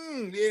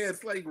 Yeah,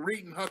 it's like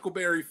reading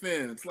Huckleberry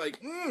Finn. It's like,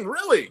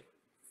 really?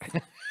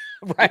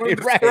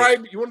 Right.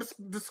 You want to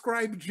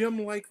describe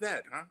Jim like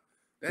that, huh?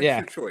 That's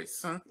your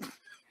choice, huh?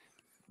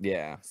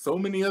 Yeah. So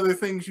many other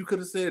things you could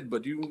have said,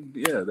 but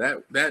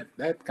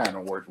that kind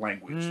of word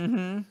language.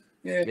 Mm-hmm.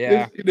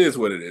 Yeah. It is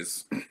what it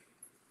is.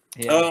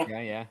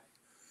 Yeah.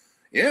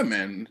 Yeah,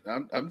 man.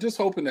 I'm just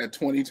hoping that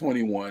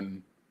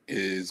 2021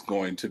 is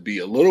going to be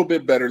a little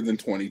bit better than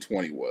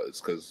 2020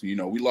 was, because we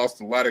lost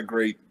a lot of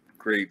great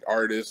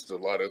artists, a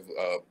lot of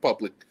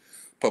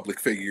public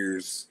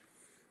figures.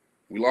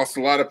 We lost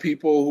a lot of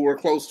people who were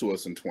close to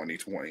us in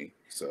 2020.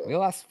 So we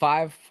lost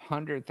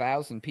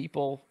 500,000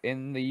 people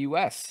in the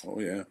U.S.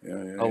 Oh yeah,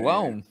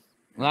 alone.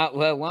 Not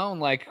let alone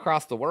like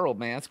across the world,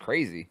 man. That's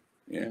crazy.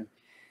 Yeah.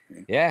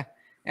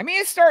 I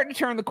mean, it's starting to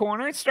turn the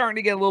corner. It's starting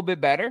to get a little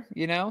bit better.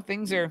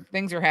 Things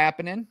are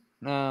happening.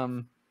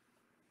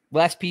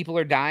 Less people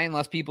are dying.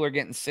 Less people are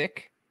getting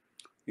sick.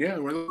 Yeah,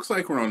 it looks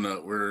like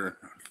we're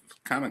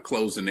kind of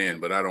closing in,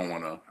 but I don't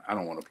want to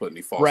put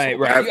any false. Right.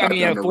 I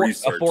mean, a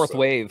fourth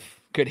wave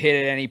could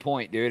hit at any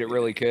point, dude. It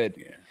really could.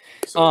 Yeah.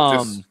 So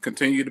just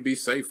continue to be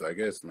safe, I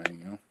guess,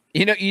 man.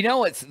 You know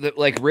what's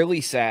like really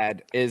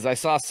sad is I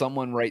saw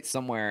someone write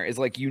somewhere is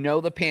like,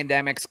 the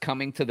pandemic's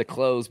coming to the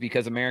close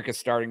because America's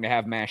starting to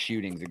have mass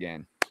shootings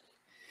again.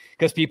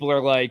 Because people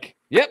are like,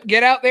 yep,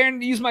 get out there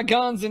and use my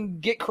guns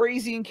and get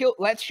crazy and kill.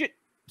 That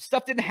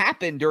stuff didn't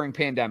happen during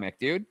pandemic,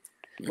 dude.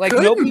 Like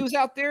nobody was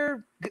out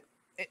there.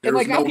 And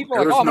like now people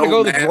are like, I'm going to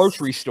go to the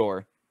grocery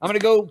store. I'm going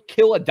to go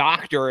kill a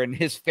doctor and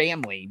his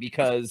family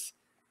because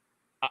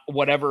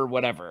whatever.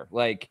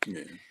 Like,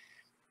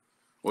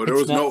 well,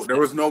 there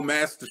was no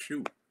mass to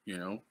shoot.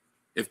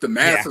 If the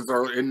masses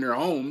are in their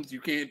homes,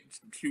 you can't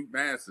shoot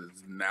masses.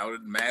 Now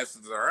that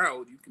masses are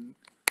out, you can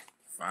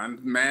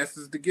find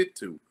masses to get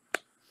to.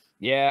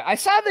 Yeah, I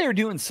saw they were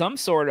doing some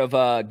sort of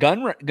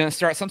going to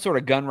start some sort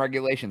of gun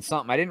regulation.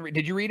 Something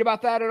did you read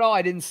about that at all?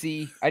 I didn't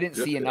see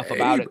enough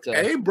about it.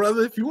 Hey,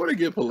 brother, if you want to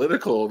get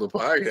political on the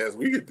podcast,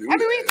 we could do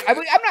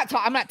that.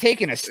 I'm not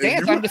taking a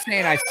stance. I'm just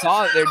saying I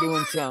saw that they're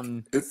doing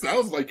some. It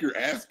sounds like you're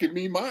asking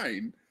me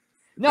mine.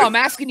 No, I'm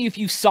asking you if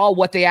you saw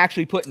what they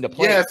actually put into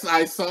place. Yes,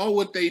 I saw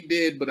what they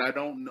did, but I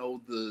don't know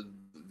the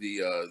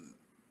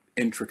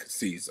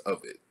intricacies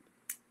of it,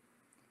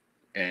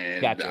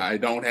 and gotcha. I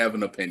don't have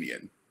an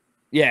opinion.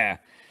 Yeah.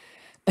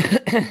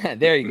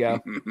 There you go.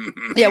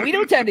 Yeah, we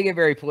don't tend to get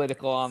very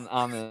political on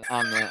the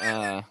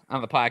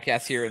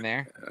podcast here and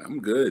there.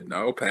 I'm good.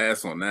 I'll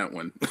pass on that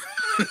one.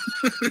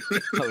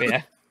 Oh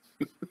yeah.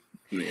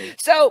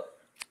 So,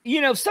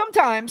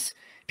 sometimes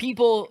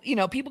people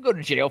go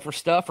to jail for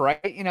stuff, right?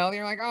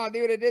 They're like, "Oh,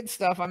 dude, I did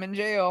stuff. I'm in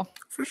jail."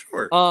 For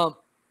sure.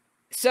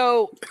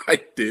 So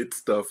I did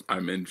stuff.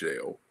 I'm in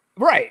jail.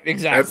 Right.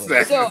 Exactly.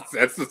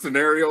 That's the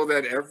scenario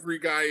that every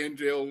guy in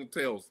jail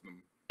tells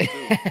them.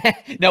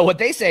 No, what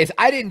they say is,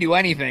 I didn't do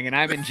anything and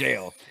I'm in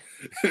jail.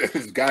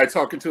 This guy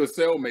talking to a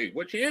cellmate.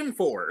 What you in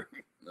for?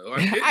 No,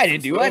 I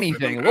didn't do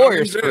anything.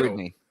 Lawyers screwed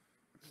me.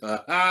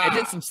 I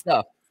did some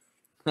stuff.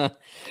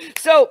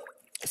 So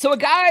a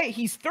guy,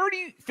 he's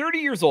 30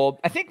 years old.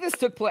 I think this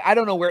took place. I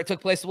don't know where it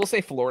took place. So we'll say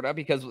Florida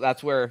because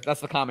that's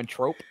the common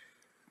trope.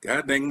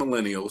 God dang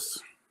millennials.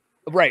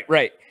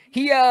 Right.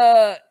 He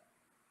got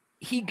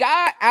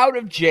out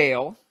of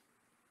jail.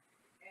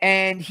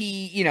 And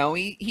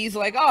he's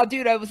like, "Oh,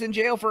 dude, I was in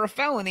jail for a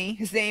felony."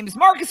 His name is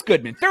Marcus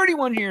Goodman,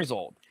 31 years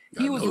old.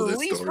 He was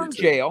released from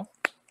jail,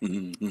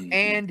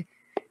 and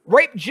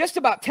just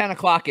about 10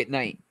 o'clock at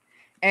night.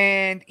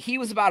 And he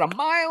was about 1.5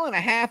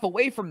 miles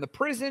away from the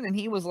prison, and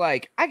he was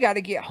like, "I got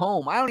to get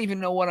home. I don't even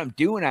know what I'm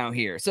doing out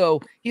here."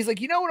 So he's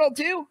like, "You know what I'll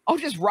do? I'll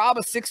just rob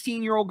a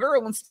 16-year-old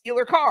girl and steal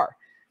her car."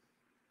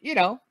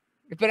 I've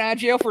been out of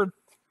jail for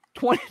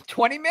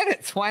 20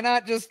 minutes. Why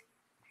not just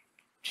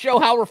show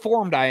how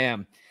reformed I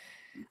am?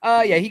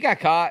 Yeah, he got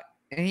caught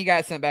and he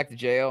got sent back to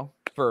jail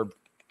for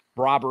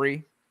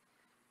robbery.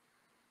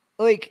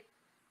 like,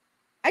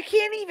 I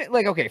can't even,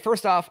 like, okay,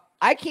 first off,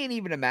 I can't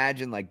even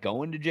imagine, like,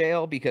 going to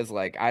jail because,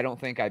 like, I don't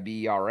think I'd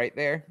be all right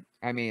there.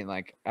 I mean,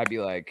 like, I'd be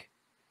like,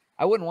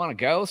 I wouldn't want to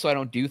go, so I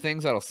don't do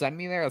things that'll send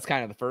me there. That's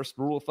kind of the first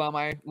rule of thumb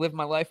I live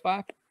my life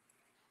by.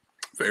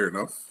 Fair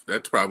enough.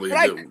 That's probably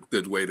a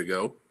good way to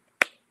go.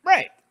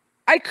 Right.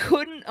 I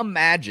couldn't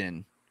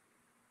imagine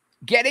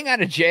getting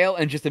out of jail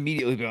and just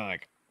immediately being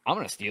like, I'm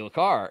going to steal a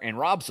car and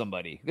rob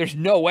somebody. There's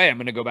no way I'm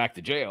going to go back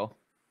to jail.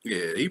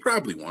 Yeah, he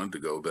probably wanted to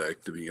go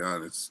back, to be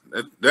honest.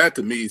 That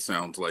to me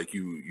sounds like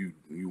you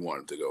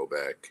wanted to go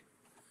back.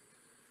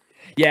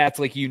 Yeah, it's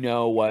like,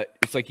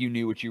 it's like you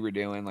knew what you were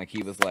doing. Like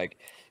he was like,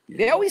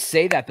 they always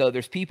say that though.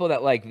 There's people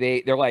that like,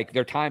 they're like,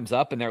 their time's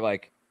up and they're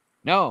like,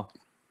 no.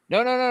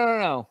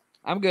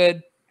 I'm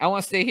good. I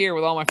want to stay here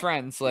with all my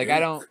friends. Like I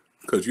don't.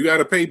 Because you got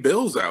to pay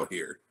bills out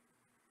here.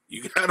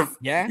 You got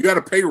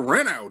to pay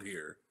rent out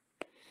here.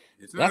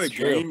 It's not a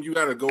game. You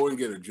got to go and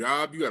get a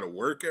job. You got to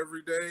work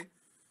every day.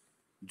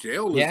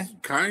 Jail is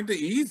kind of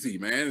easy,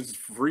 man. It's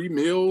free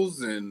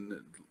meals and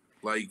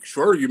like,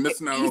 sure, you're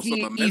missing out on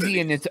some amenities.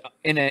 Easy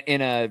in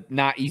a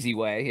not easy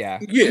way. Yeah.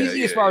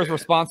 Easy as far as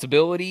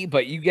responsibility,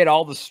 but you get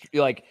all the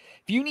like.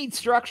 If you need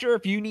structure,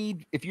 if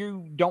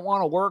you don't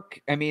want to work,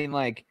 I mean,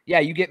 like, yeah,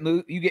 you get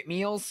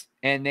meals,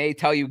 and they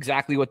tell you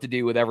exactly what to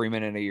do with every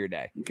minute of your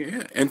day.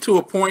 Yeah, and to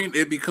a point,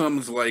 it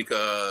becomes like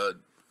a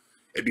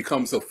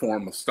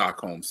form of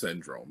Stockholm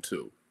syndrome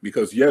too,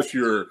 because yes,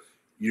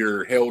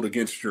 you're held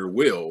against your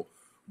will,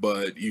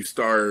 but you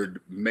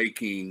start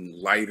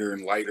making lighter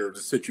and lighter the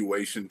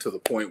situation to the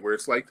point where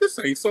it's like, this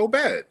ain't so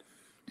bad,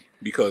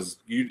 because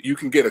you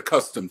can get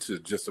accustomed to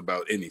just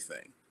about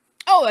anything.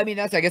 Oh, I mean,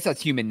 I guess that's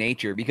human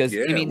nature because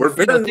I mean, we're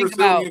very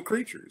resilient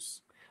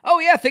creatures. Oh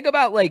yeah. Think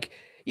about like,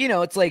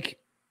 it's like,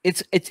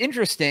 it's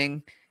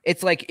interesting.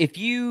 It's like, if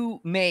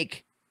you I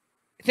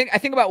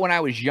think about when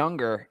I was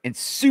younger and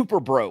super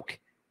broke,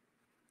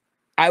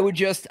 I would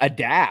just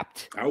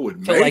adapt. I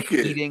would to like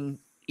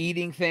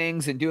eating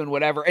things and doing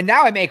whatever. And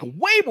now I make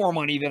way more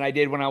money than I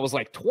did when I was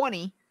like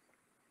 20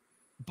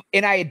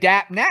 and I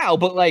adapt now,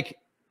 but like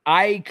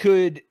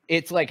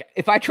it's like,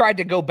 if I tried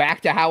to go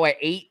back to how I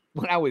ate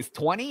when I was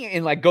 20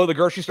 and like go to the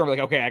grocery store, like,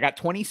 okay, I got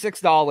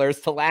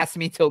 $26 to last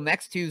me till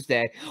next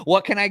Tuesday.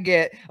 What can I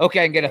get?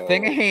 Okay, I can get a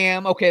thing of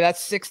ham. Okay,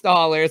 that's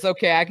 $6.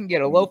 Okay, I can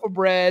get a loaf of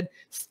bread,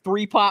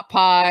 3 pot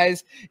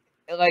pies.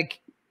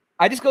 Like,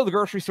 I just go to the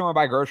grocery store and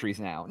buy groceries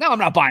now. No, I'm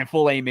not buying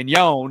filet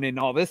mignon and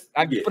all this.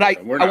 But I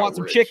want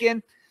some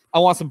chicken. I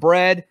want some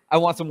bread. I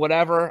want some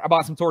whatever. I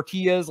bought some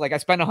tortillas. Like, I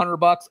spent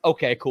 $100.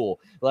 Okay, cool.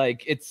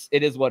 Like,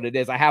 it is what it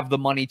is. I have the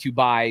money to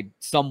buy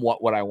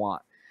somewhat what I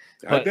want.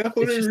 But I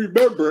definitely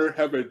remember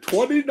having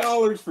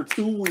 $20 for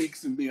 2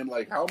 weeks and being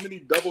like, how many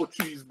double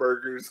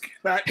cheeseburgers can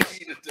I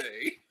eat a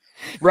day?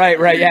 Right.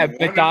 Yeah.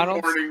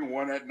 McDonald's. One in the morning,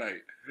 one at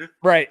night.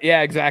 Right.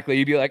 Yeah, exactly.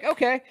 You'd be like,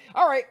 okay,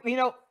 all right.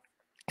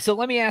 So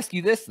let me ask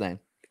you this then.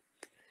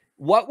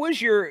 What was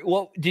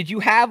did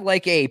you have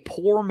like a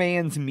poor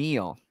man's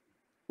meal?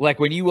 Like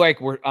when you like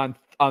were on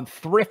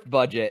thrift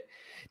budget,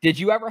 did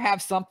you ever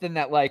have something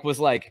that like was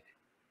like,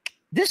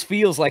 this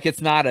feels like it's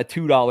not a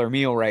 $2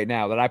 meal right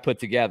now that I put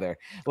together?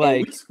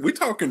 Like, we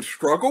talking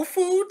struggle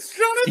foods,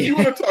 Jonathan? You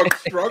want to talk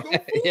struggle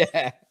foods?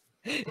 Yeah.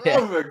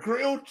 The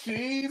grilled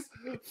cheese,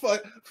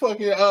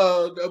 fucking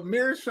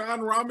Mirshan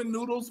ramen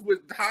noodles with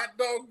hot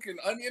dog and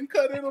onion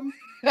cut in them.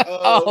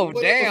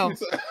 Damn.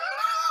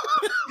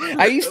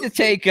 I used to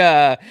take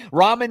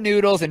ramen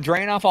noodles and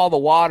drain off all the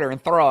water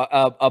and throw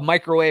a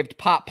microwaved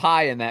pot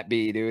pie in that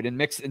dude, and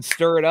mix and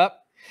stir it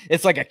up.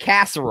 It's like a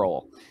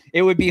casserole.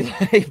 It would be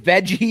like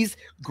veggies,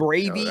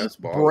 gravy,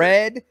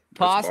 bread,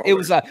 pasta. It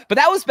was but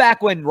that was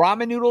back when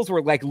ramen noodles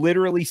were like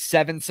literally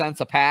 7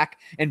 cents a pack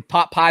and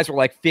pot pies were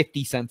like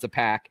 50 cents a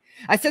pack.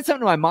 I said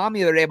something to my mom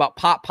the other day about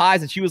pot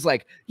pies and she was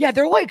like, yeah,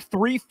 they're like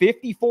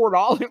 $3.50,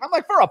 $4. I'm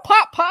like, for a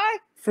pot pie?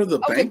 For the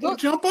banquet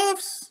jump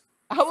offs?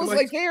 I was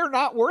like, they are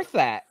not worth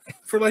that.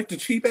 For like the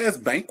cheap ass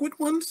banquet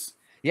ones?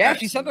 Yeah,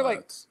 she said they're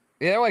like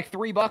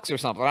 $3 or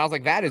something. I was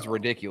like, that is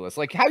ridiculous.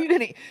 Like, how are you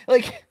gonna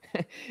like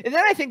and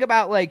then I think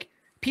about like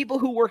people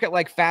who work at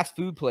like fast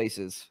food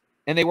places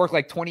and they work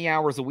like 20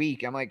 hours a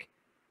week. I'm like,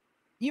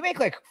 you make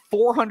like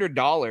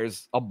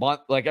 $400 a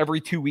month, like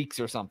every 2 weeks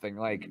or something.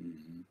 Like,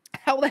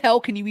 how the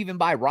hell can you even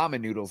buy ramen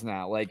noodles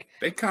now? Like,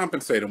 they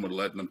compensate them with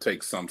letting them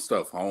take some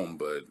stuff home,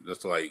 but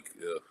it's like,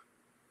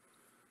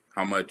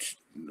 how much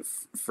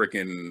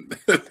freaking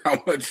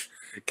how much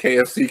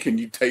KFC can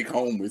you take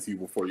home with you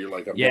before you're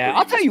like,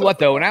 I'll tell you what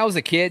though, when I was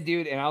a kid,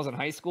 dude, and I was in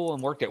high school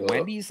and worked at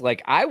Wendy's,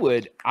 like I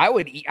would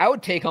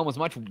take home as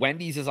much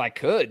Wendy's as I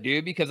could,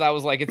 dude, because I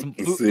was like, it's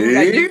food.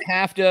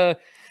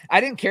 I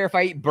didn't care if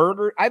I eat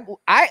burger.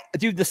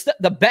 Dude,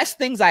 the best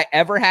things I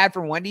ever had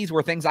from Wendy's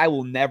were things I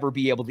will never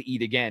be able to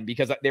eat again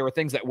because they were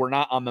things that were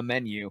not on the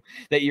menu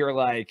that you're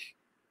like,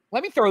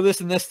 let me throw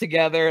this and this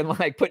together and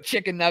like put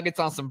chicken nuggets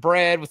on some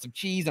bread with some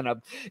cheese and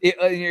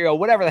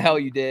whatever the hell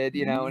you did,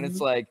 and it's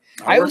like,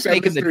 I was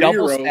making the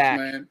double stack.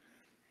 Man.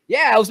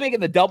 Yeah, I was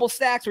making the double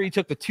stacks where you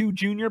took the 2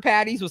 junior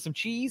patties with some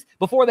cheese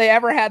before they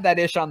ever had that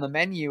ish on the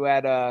menu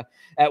at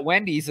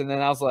Wendy's. And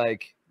then I was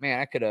like, man,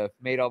 I could have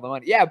made all the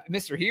money. Yeah,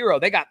 Mr. Hero,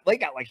 they got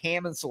like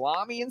ham and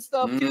salami and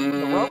stuff too.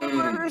 The Roman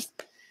burgers.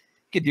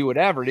 Could do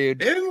whatever, dude.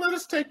 They didn't let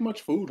us take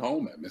much food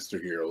home at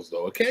Mr. Heroes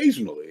though.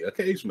 Occasionally I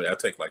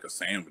take like a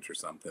sandwich or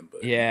something.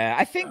 But yeah,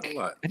 I think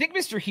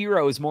Mr.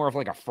 Hero is more of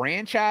like a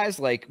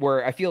franchise, like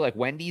where I feel like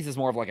Wendy's is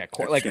more of like a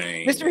like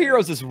chain, Mr.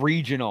 Heroes is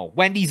regional,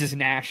 Wendy's is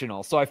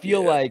national. So I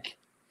feel like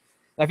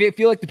the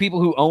people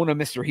who own a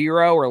Mr.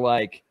 Hero are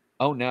like,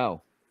 oh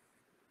no.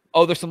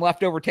 Oh, there's some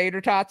leftover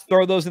tater tots.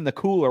 Throw those in the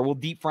cooler. We'll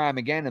deep fry them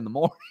again in the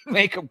morning.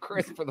 Make them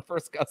crisp for the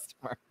first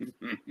customer.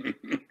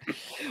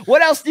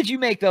 What else did you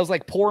make? Those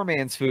like poor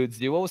man's foods,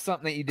 dude. What was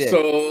something that you did?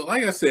 So,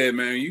 like I said,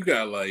 man, you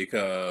got like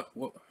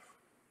what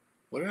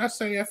did I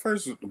say at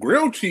first?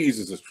 Grilled cheese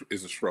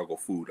is a struggle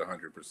food,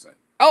 100%.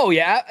 Oh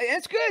yeah,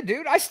 it's good,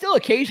 dude. I still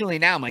occasionally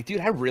now I'm like,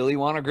 dude, I really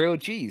want a grilled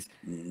cheese.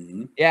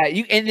 Mm-hmm. Yeah,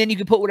 and then you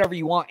can put whatever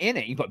you want in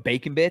it. You put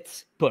bacon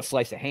bits, put a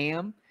slice of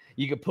ham.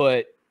 You could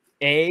put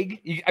egg.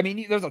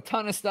 There's a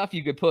ton of stuff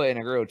you could put in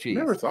a grilled cheese.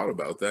 Never thought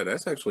about that.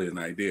 That's actually an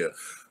idea.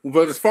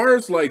 But as far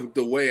as like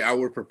the way I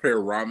would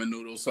prepare ramen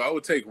noodles, so I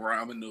would take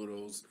ramen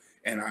noodles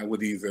and I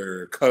would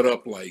either cut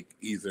up like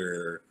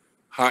either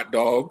hot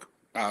dog,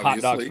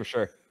 obviously. Hot dogs for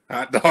sure.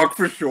 Hot dog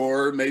for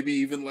sure. Maybe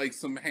even like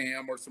some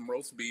ham or some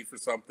roast beef or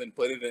something.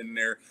 Put it in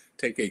there.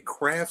 Take a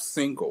Kraft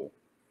single.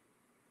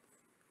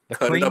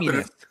 Cut it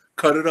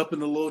up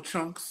into little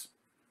chunks.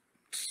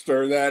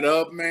 Stir that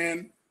up,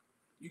 man.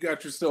 You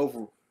got yourself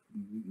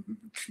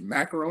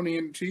macaroni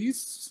and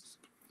cheese,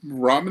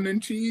 ramen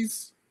and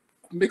cheese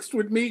mixed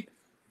with meat.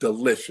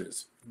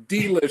 Delicious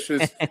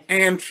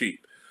and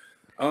cheap.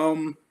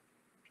 I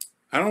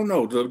don't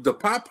know. The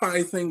pot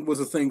pie thing was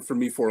a thing for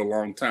me for a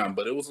long time,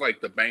 but it was like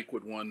the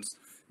banquet ones.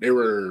 They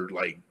were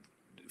like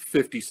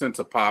 50 cents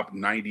a pop,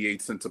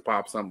 98 cents a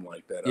pop, something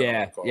like that.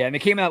 Yeah. And they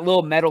came in that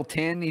little metal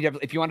tin.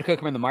 If you want to cook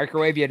them in the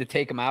microwave, you had to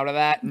take them out of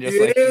that and just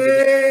We're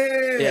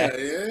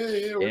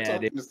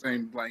talking the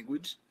same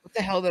language. What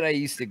the hell did I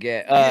used to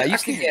get?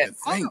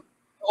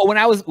 When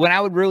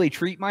I would really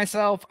treat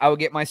myself, I would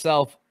get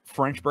myself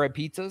French bread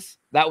pizzas.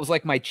 That was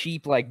like my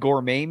cheap like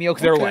gourmet meal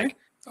because they're like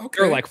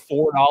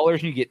 $4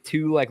 and you get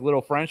 2 like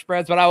little French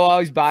breads. But I will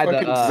always buy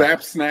the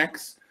Zap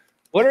snacks.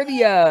 What are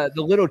the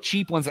little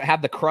cheap ones that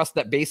have the crust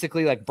that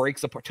basically like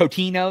breaks apart?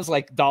 Totino's,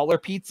 like dollar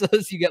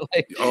pizzas. You get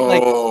like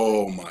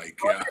my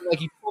god!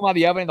 Like you pull them out of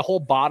the oven and the whole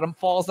bottom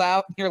falls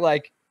out. And you're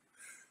like,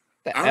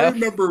 I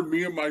remember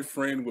me and my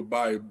friend would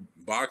buy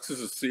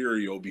boxes of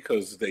cereal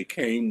because they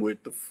came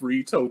with the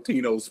free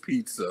Totino's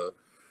pizza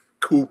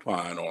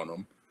coupon on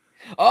them.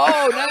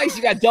 Oh, nice!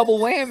 You got double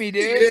whammy,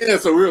 dude. Yeah,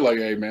 so we were like,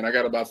 "Hey, man, I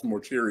gotta buy some more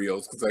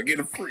Cheerios because I get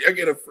a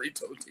free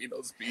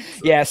Totino's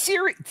pizza." Yeah,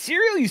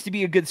 cereal used to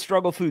be a good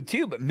struggle food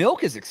too, but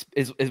milk is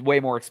way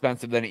more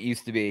expensive than it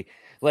used to be.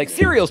 Like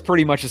cereal's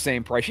pretty much the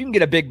same price. You can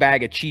get a big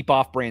bag of cheap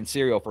off-brand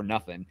cereal for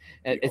nothing.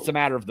 It's a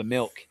matter of the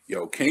milk.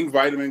 Yo, King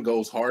Vitamin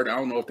goes hard. I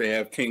don't know if they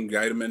have King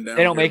Vitamin down.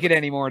 They don't make it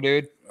anymore,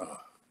 dude.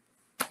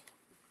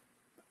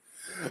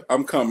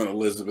 I'm coming,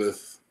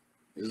 Elizabeth.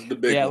 This is the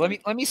big one.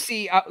 let me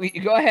see.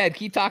 Go ahead,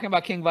 keep talking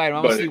about King Vitamin.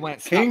 I'm gonna see when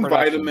it's King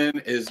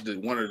Vitamin is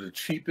one of the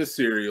cheapest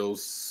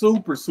cereals.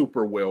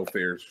 Super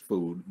welfare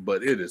food,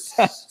 but it is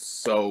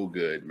so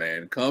good,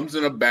 man. Comes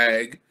in a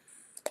bag.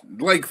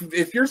 Like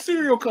if your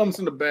cereal comes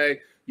in a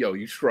bag, yo,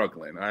 you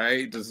struggling. All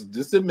right,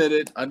 just admit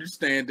it,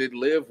 understand it,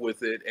 live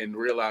with it, and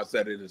realize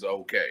that it is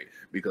okay.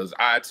 Because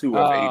I too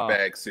have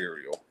 8-bag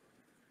cereal.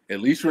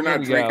 At least we're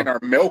not drinking our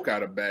milk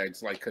out of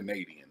bags like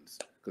Canadians.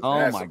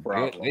 Oh my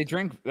god, they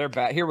drink their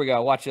bag. Here we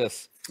go. Watch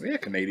this. Yeah,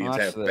 Canadians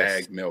have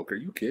bagged milk. Are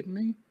you kidding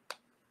me?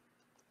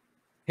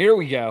 Here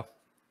we go.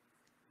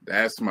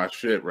 That's my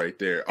shit right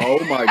there.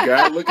 Oh my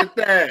god, look at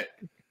that.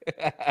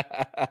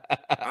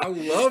 I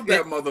love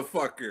that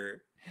motherfucker.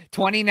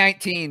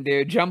 2019,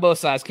 dude. Jumbo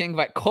size King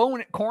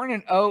Vitamin. Corn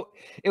and oat.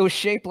 It was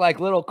shaped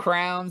like little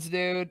crowns,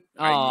 dude.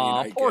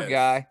 Oh, poor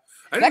guy.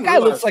 That guy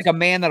looks like a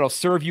man that'll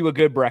serve you a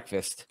good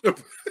breakfast.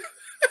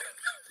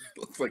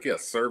 Looks like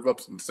serve up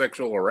some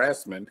sexual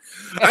harassment.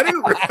 I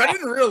didn't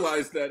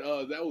realize that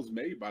that was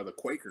made by the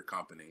Quaker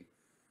Company.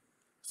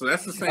 So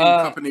that's the same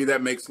company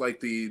that makes like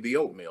the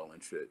oatmeal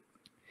and shit.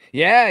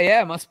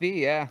 Yeah, it must be.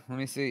 Yeah, let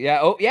me see.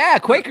 Yeah, oh yeah,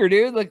 Quaker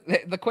dude, like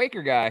the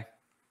Quaker guy.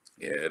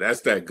 Yeah, that's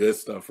that good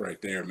stuff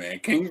right there, man.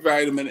 King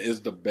Vitamin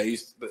is the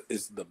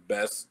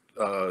best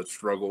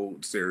struggle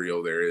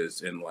cereal there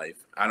is in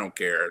life. I don't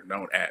care.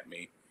 Don't at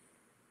me.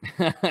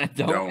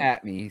 Don't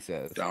at me, he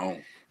says.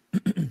 Don't.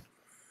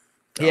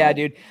 Yeah,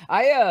 dude.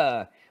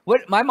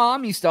 What my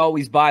mom used to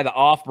always buy the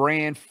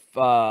off-brand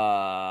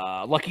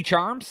Lucky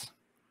Charms.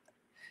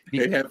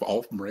 They have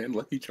off-brand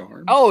Lucky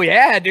Charms. Oh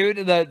yeah,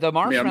 dude. The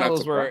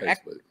marshmallows were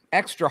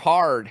extra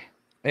hard.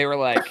 They were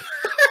like,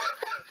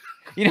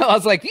 I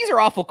was like, these are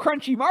awful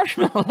crunchy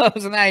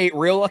marshmallows, and I ate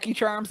real Lucky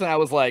Charms, and I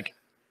was like,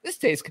 this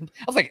tastes. I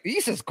was like,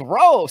 this is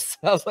gross.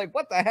 I was like,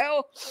 what the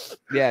hell?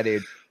 Yeah,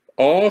 dude.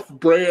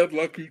 Off-brand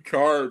Lucky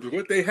Charms.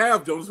 What they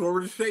have, those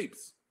were the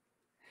shapes.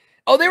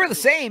 Oh, they were the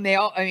same. They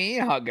all, I mean, you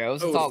know how it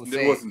goes. It's all the same.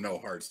 There wasn't no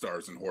hard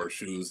stars and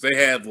horseshoes. They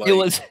had like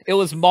it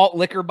was malt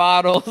liquor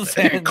bottles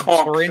and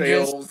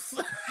syringes.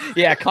 Shells.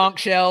 Yeah,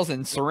 conch shells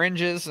and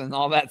syringes and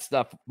all that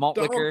stuff. Malt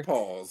liquor.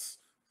 Paws.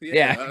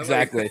 Yeah,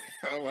 exactly.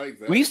 I like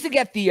that. We used to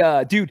get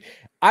the dude.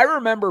 I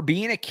remember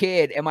being a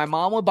kid and my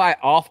mom would buy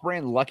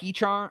off-brand Lucky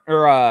Charm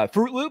or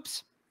Fruit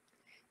Loops.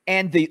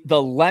 And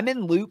the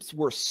lemon loops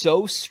were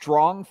so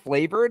strong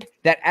flavored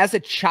that as a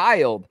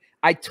child,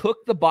 I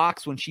took the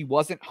box when she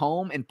wasn't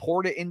home and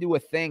poured it into a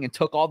thing and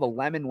took all the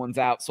lemon ones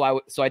out. So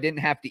I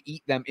didn't have to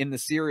eat them in the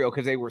cereal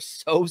because they were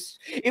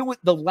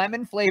the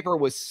lemon flavor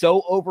was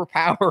so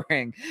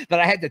overpowering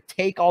that I had to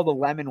take all the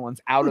lemon ones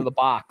out of the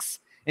box.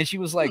 And she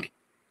was like,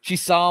 she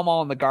saw them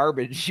all in the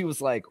garbage. She was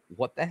like,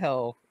 what the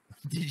hell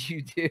did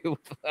you do?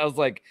 I was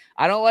like,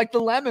 I don't like the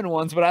lemon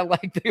ones, but I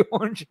like the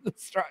orange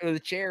and the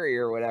cherry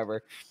or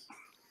whatever.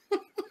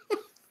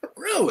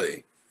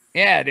 Really?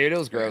 Yeah, dude, it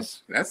was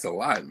gross. That's a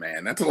lot,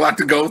 man. That's a lot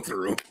to go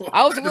through.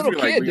 I was a little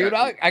kid, dude.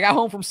 I got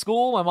home from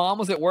school. My mom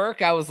was at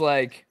work. I was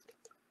like,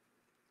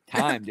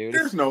 time, dude.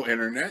 There's no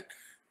internet.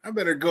 I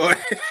better go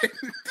ahead.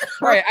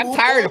 Right. I'm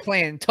tired of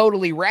playing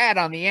Totally Rad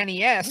on the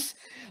NES.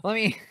 Yeah.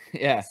 Totally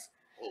Rad.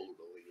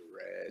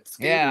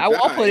 Yeah,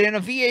 I'll put in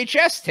a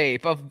VHS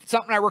tape of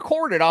something I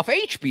recorded off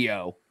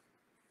HBO.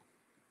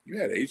 You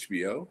had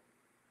HBO?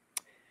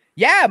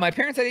 Yeah, my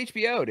parents had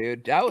HBO,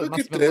 dude. I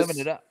must have been living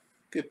it up.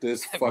 Get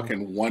this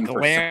fucking 1%.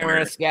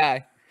 Glamorous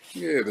guy.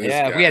 Yeah,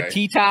 guy. We had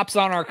T-tops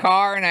on our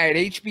car, and I had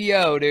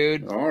HBO,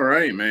 dude. All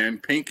right, man.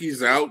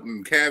 Pinkies out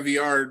and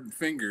caviar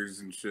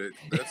fingers and shit.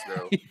 Let's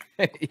go.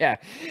 Yeah,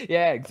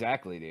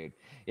 exactly, dude.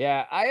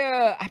 Yeah,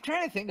 I'm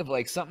trying to think of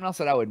like something else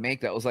that I would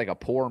make that was like a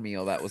poor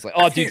meal that was like,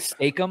 oh, dude,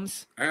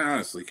 steakums. I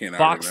honestly can't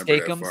Box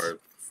remember steakums. that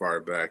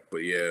far back, but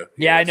yeah.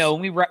 Yeah, I know.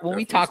 When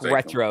we talk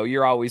retro,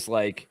 you're always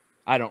like,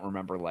 I don't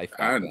remember life.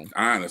 I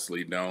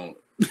honestly don't.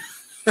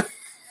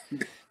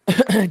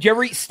 Did you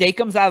ever eat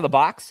steakums out of the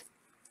box?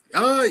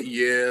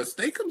 Yeah.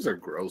 Steakums are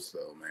gross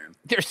though, man.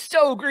 They're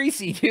so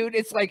greasy, dude.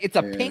 It's like it's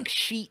a pink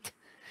sheet,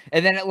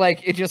 and then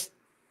it just.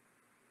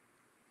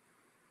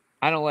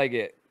 I don't like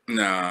it.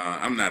 Nah,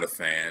 I'm not a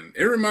fan.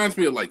 It reminds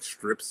me of like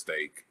strip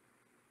steak,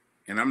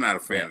 and I'm not a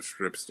fan of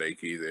strip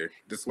steak either.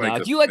 Just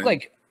like do you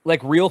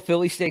like real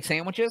Philly steak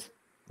sandwiches?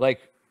 Like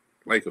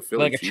a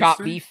Philly like a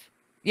chopped beef?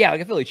 Yeah,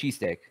 like a Philly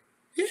cheesesteak.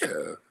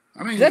 Yeah.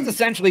 I mean, that's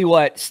essentially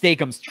what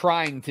Steakum's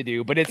trying to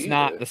do, but it's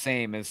not the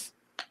same as.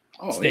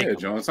 Oh Steakum. Yeah,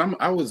 Jones.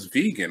 I was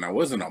vegan. I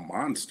wasn't a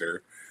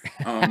monster.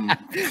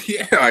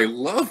 Yeah, I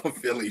love a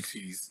Philly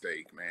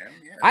cheesesteak, man.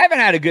 Yeah. I haven't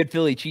had a good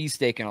Philly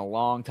cheesesteak in a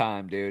long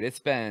time, dude. It's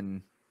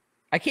been.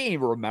 I can't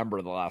even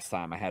remember the last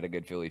time I had a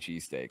good Philly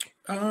cheesesteak.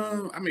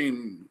 I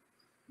mean,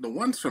 the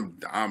ones from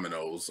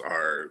Domino's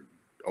are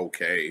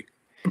okay.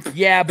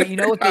 Yeah, but you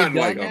know what they've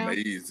done now?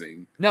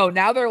 Amazing. No,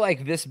 now they're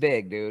like this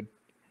big, dude.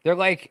 They're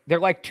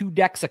like 2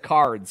 decks of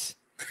cards.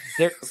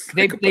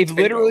 They've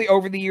literally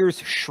over the years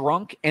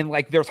shrunk, and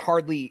like there's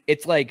hardly.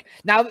 It's like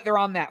now that they're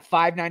on that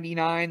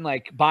 $5.99,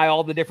 like buy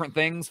all the different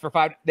things for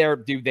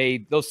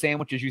 $5. Those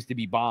sandwiches used to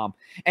be bomb.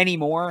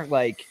 Anymore,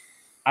 like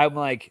I'm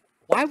like,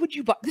 why would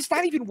you buy? It's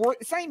not even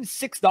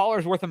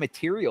 $6 worth of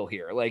material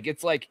here. Like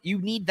it's like you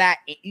need that.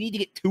 You need to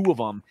get 2 of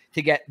them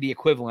to get the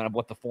equivalent of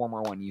what the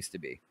former one used to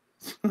be.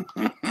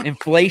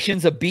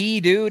 Inflation's a B,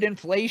 dude.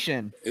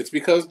 Inflation. It's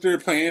because they're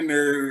paying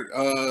their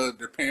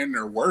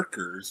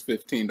workers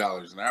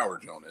 $15 an hour,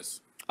 Jonas.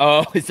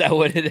 Oh, is that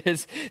what it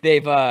is?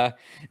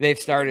 They've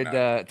started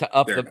to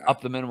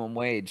up the minimum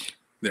wage.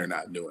 They're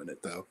not doing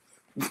it though.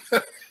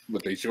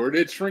 But they sure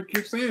did shrink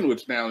your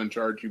sandwich down and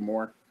charge you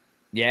more.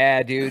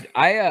 Yeah, dude.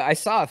 I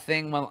saw a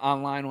thing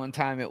online one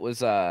time. It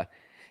was I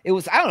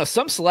don't know,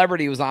 some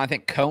celebrity was on, I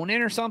think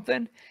Conan or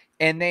something,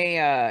 and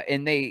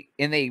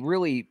they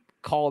really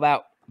called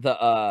out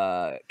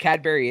the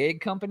Cadbury egg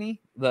company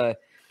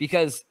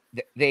because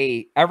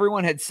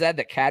everyone had said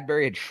that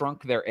Cadbury had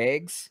shrunk their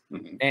eggs,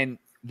 and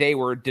they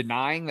were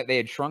denying that they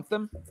had shrunk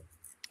them.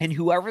 And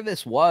whoever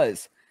this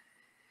was,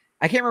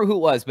 I can't remember who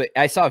it was, but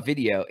I saw a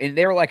video, and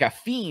they were like a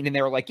fiend, and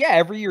they were like, yeah,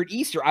 every year at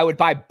Easter I would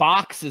buy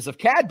boxes of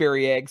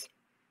Cadbury eggs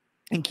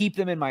and keep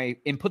them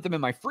put them in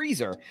my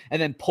freezer,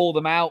 and then pull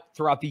them out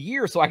throughout the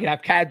year so I can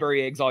have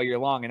Cadbury eggs all year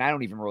long. And I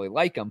don't even really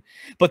like them,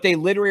 but they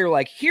literally are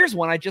like, here's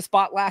one I just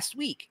bought last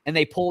week. And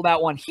they pulled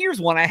out one. Here's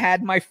one I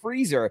had in my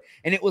freezer,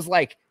 and it was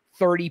like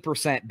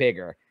 30%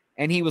 bigger.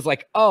 And he was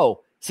like,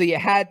 oh, so you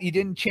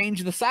didn't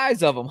change the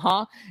size of them,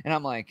 huh? And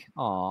I'm like,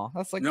 oh,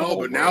 that's like, no,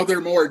 but now they're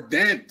more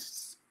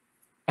dense.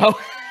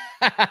 Oh,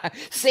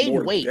 same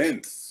more weight,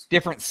 dense.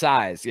 Different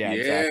size. Yeah.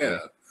 Exactly.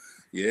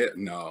 Yeah,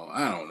 no,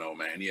 I don't know,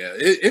 man. Yeah,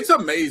 it's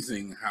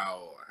amazing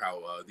how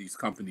these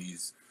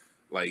companies,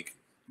 like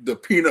the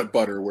peanut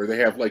butter, where they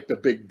have like the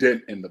big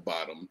dent in the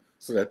bottom,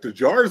 so that the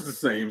jar is the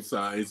same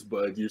size,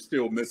 but you're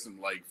still missing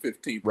like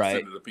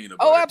 15% of the peanut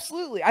butter. Oh,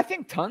 absolutely. I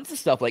think tons of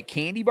stuff like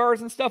candy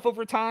bars and stuff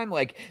over time,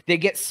 like they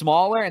get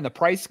smaller and the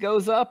price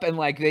goes up, and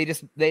like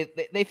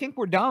they think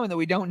we're dumb and that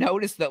we don't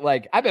notice that,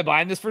 like, I've been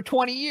buying this for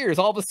 20 years.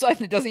 All of a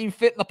sudden it doesn't even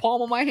fit in the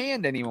palm of my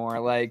hand anymore.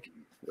 Like,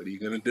 What are you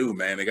gonna do,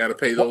 man? They got to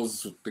pay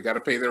those. They got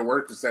to pay their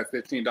workers at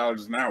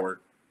 $15 an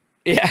hour.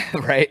 Yeah,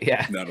 right.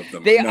 Yeah. None of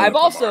them. I've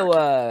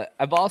also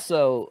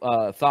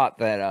thought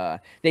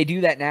that they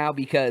do that now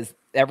because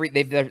there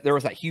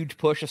was that huge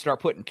push to start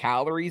putting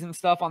calories and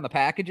stuff on the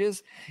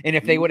packages, and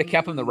if they would have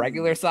kept them the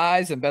regular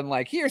size and been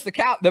like, "Here's the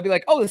they'll be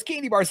like, "Oh, this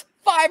candy bar's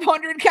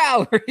 500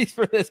 calories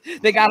for this."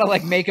 They gotta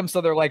like make them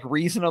so they're like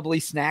reasonably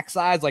snack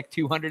size, like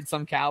 200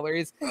 some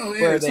calories. Oh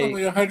yeah, it's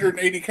only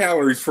 180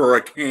 calories for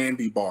a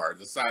candy bar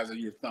the size of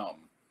your thumb.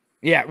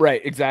 Yeah,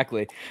 right,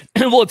 exactly.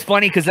 Well, it's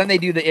funny because then they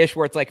do the ish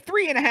where it's like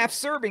 3.5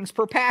 servings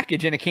per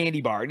package in a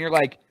candy bar. And you're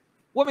like,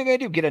 what am I going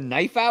to do? Get a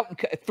knife out? And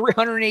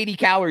 380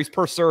 calories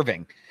per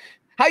serving.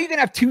 How are you going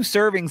to have 2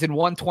 servings in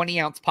one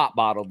 20-ounce pop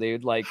bottle,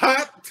 dude? Like,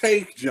 hot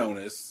take,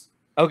 Jonas.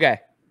 Okay.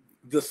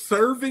 The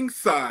serving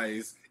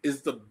size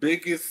is the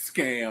biggest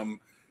scam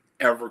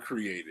ever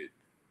created.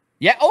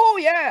 Yeah. Oh,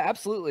 yeah,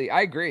 absolutely.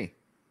 I agree.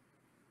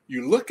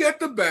 You look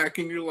at the back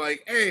and you're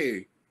like,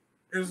 hey,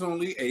 there's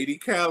only 80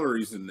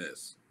 calories in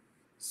this.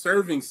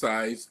 Serving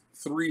size,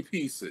 3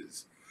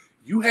 pieces.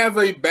 You have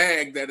a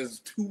bag that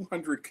is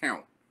 200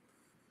 count.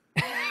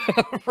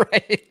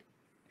 Right.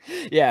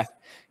 Yeah.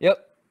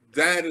 Yep.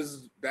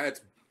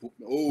 That's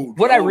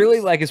what I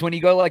really like is when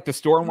you go to like the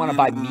store and want to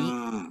buy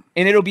meat,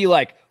 and it'll be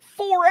like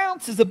 4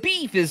 ounces of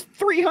beef is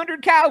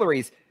 300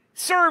 calories.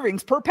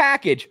 Servings per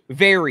package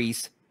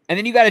varies. And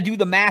then you got to do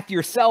the math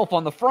yourself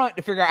on the front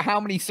to figure out how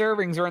many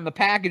servings are in the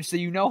package so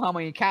you know how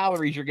many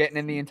calories you're getting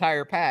in the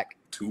entire pack.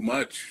 Too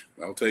much.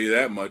 I'll tell you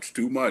that much.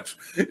 Too much.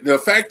 The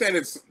fact that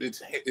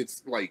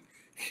it's like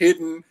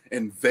hidden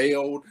and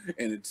veiled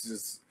and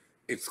it's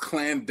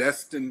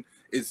clandestine.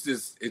 It's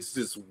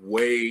just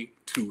way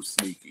too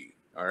sneaky.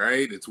 All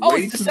right. It's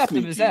way it's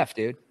deceptive as F,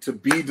 dude. To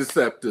be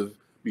deceptive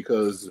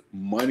because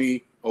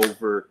money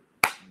over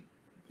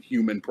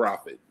human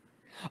profit.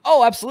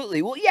 Oh,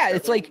 absolutely. Well, yeah,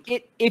 it's like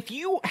if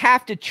you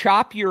have to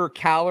chop your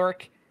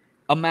caloric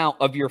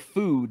amount of your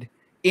food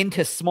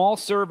into small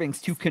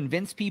servings to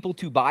convince people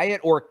to buy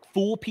it or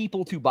fool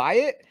people to buy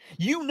it,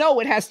 you know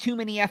it has too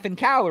many effing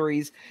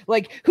calories.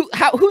 Like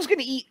who's going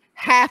to eat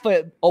half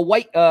a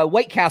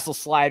White Castle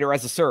slider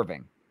as a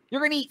serving?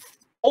 You're going to eat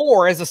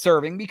 4 as a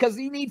serving because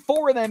you need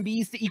 4 of them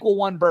bees to equal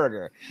 1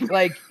 burger.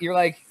 Like you're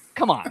like,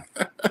 come on.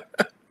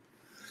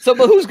 So,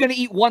 but who's going to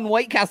eat 1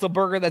 White Castle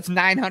burger that's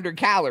 900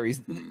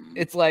 calories?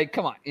 It's like,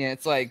 come on. Yeah,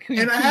 it's like,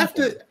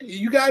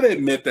 you got to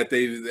admit that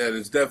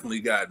it's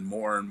definitely gotten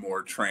more and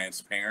more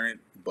transparent.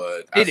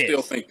 But I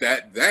still think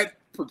that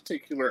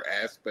particular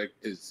aspect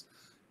is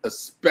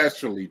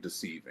especially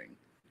deceiving.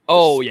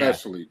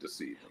 Especially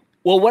deceiving.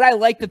 Well, what I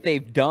like that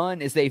they've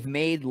done is they've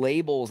made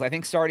labels, I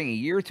think starting a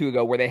year or 2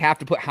 ago, where they have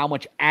to put how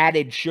much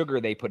added sugar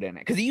they put in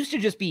it. Because it used to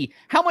just be,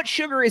 how much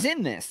sugar is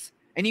in this?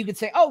 And you could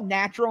say, oh,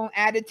 natural and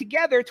added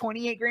together,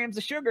 28 grams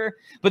of sugar.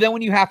 But then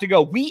when you have to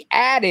go, we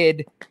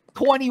added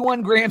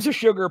 21 grams of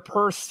sugar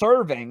per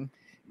serving.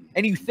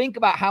 And you think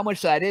about how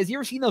much that is. You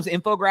ever seen those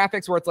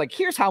infographics where it's like,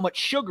 here's how much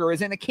sugar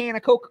is in a can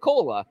of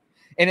Coca-Cola?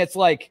 And it's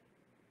like,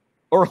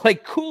 or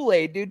like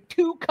Kool-Aid, dude,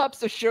 2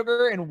 cups of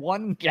sugar in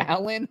 1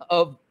 gallon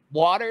of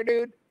water,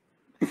 dude.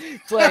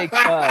 It's like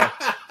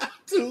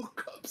 2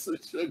 cups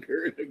of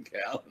sugar in a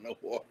gallon of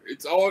water.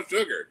 It's all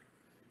sugar.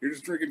 You're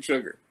just drinking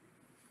sugar.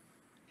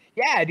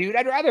 Yeah, dude,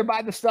 I'd rather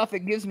buy the stuff that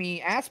gives me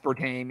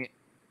aspartame, in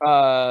it,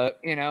 I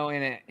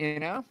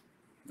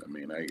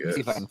mean, I guess. Let's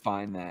see if I can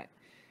find that.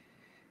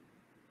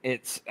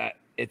 It's a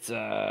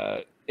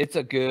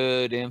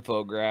good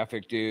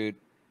infographic, dude.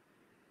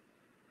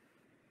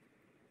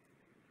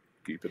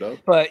 Keep it up.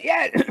 But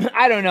yeah,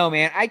 I don't know,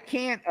 man. I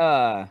can't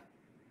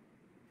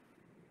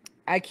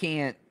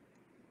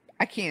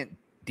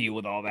deal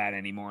with all that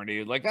anymore,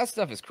 dude. Like, that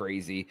stuff is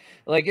crazy.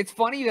 Like, it's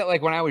funny that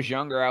like when I was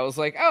younger, I was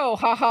like, oh,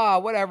 haha,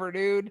 whatever,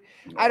 dude.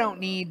 I don't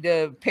need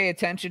to pay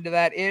attention to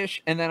that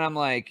ish. And then I'm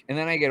like, and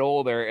then I get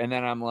older, and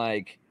then I'm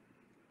like,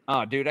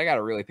 oh, dude, I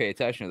gotta really pay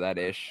attention to that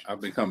ish.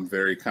 I've become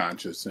very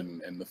conscious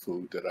in the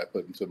food that I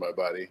put into my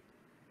body.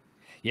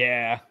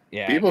 Yeah.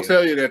 People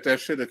tell you that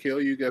shit'll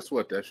kill you. Guess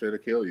what? That shit'll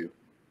kill you.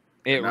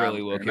 It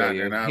really will kill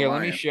you. Here,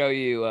 let me show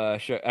you.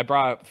 I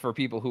brought up for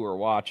people who are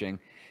watching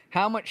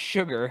how much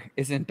sugar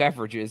is in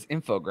beverages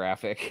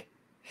infographic.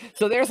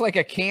 So there's like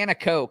a can of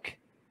Coke,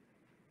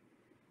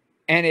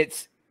 and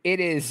it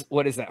is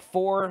what is that?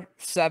 10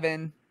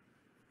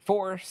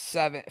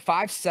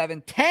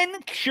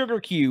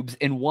 sugar cubes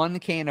in 1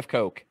 can of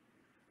Coke.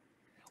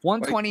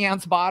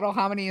 120-ounce bottle.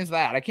 How many is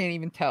that? I can't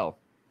even tell.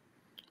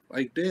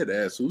 Like dead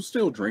ass. Who's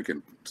still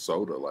drinking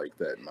soda like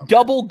that?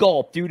 Double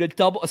gulp, dude. A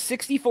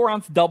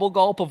 64-ounce double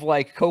gulp of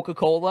like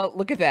Coca-Cola.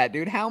 Look at that,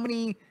 dude. How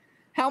many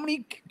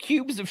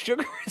cubes of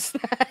sugar is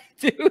that,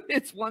 dude?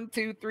 It's 1,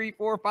 2, 3,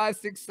 4, 5,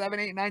 6, 7,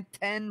 8, 9,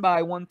 10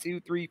 by 1,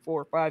 2, 3,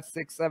 4, 5,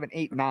 6, 7,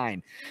 8,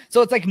 9.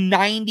 So it's like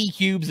 90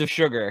 cubes of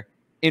sugar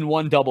in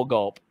 1 double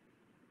gulp.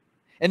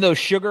 And those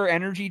sugar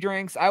energy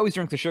drinks, I always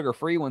drink the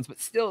sugar-free ones, but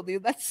still,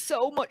 dude, that's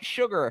so much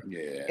sugar.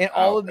 Yeah. And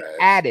all of it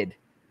added.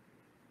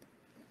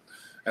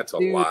 That's a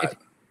lot.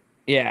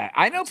 Yeah,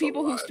 I know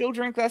people who still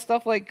drink that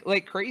stuff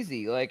like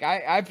crazy. Like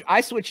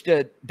I switched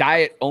to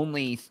diet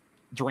only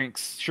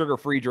drinks,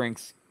 sugar-free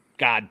drinks.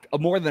 God,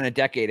 more than a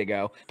decade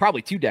ago,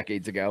 probably 2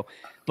 decades ago.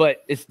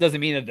 But it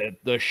doesn't mean that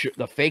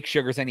the fake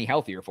sugar is any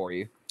healthier for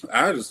you.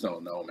 I just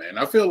don't know, man.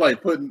 I feel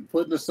like putting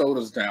the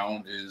sodas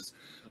down is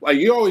like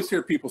you always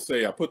hear people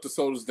say, "I put the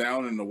sodas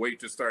down and the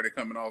weight just started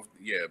coming off."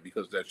 Yeah,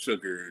 because that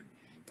sugar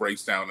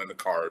breaks down into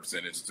carbs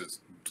and it's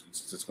just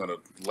gonna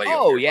lay.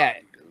 Oh yeah,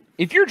 body,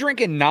 if you're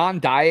drinking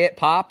non-diet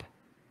pop,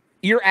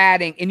 you're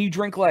adding, and you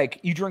drink like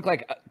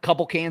a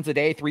couple cans a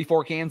day,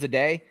 3-4 cans a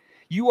day.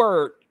 You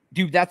are.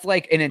 Dude, that's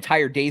like an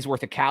entire day's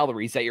worth of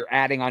calories that you're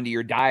adding onto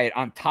your diet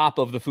on top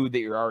of the food that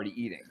you're already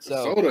eating.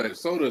 So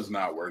soda is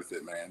not worth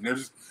it, man.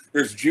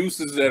 There's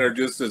juices that are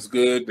just as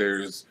good.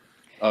 There's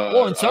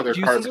and some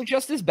juices are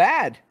just as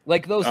bad.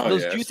 Like those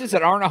juices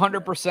that aren't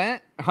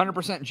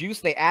 100% juice,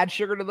 they add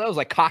sugar to those,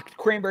 like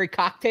cranberry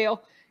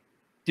cocktail.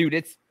 Dude,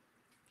 it's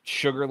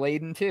sugar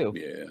laden too.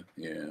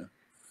 Yeah.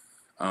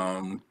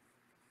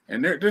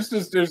 And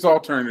there's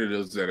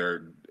alternatives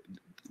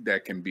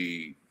that can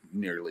be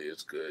nearly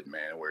as good,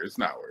 man, where it's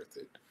not worth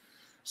it.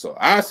 So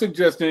I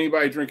suggest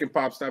anybody drinking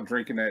pop, stop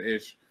drinking that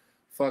ish.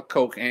 Fuck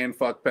Coke and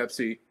fuck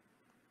Pepsi,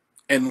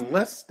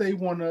 unless they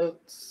want to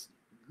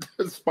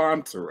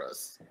sponsor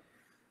us.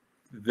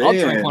 I'll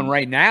drink one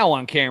right now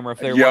on camera if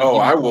they're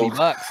I will.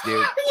 $20,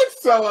 dude. I would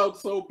sell out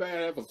so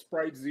bad. Have a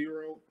Sprite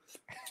Zero.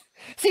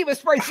 See, but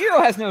Sprite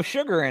Zero has no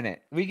sugar in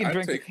it. We can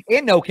drink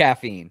and no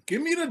caffeine.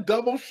 Give me the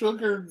double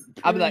sugar.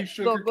 I'll be like,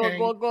 glug.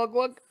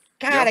 God,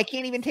 yep. I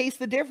can't even taste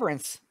the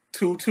difference.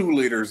 2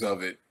 liters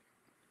of it.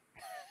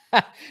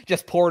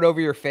 Just pour it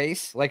over your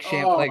face like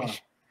shampoo.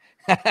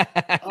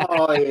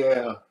 Oh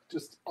yeah,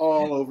 just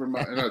all over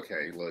my.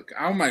 Okay, look,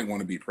 I might want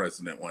to be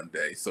president one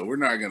day, so we're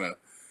not gonna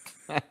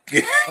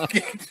get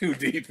too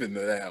deep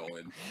into that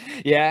one.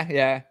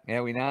 Yeah,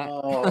 we not.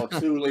 Oh,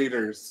 2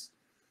 liters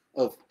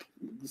of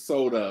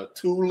soda,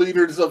 2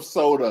 liters of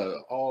soda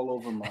all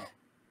over my.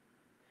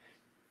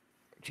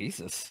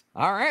 Jesus.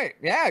 All right.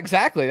 Yeah,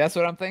 exactly. That's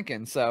what I'm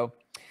thinking. So.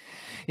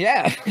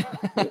 Yeah.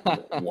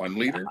 1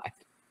 liter.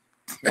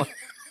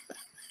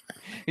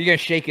 You gonna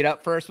shake it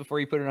up first before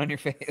you put it on your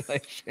face?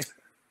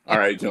 All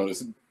right,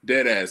 Jonas.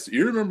 Dead ass.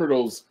 You remember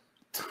those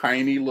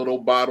tiny little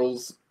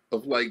bottles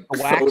of like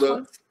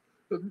soda?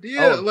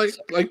 Yeah,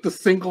 like the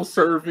single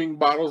serving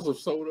bottles of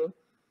soda.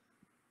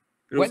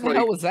 What the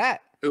hell was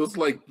that? It was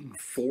like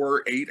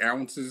 4 8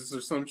 ounces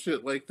or some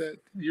shit like that.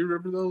 You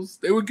remember those?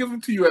 They would give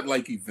them to you at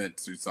like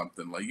events or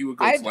something. Like you would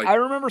go. I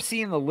remember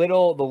seeing the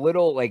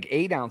little like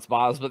 8-ounce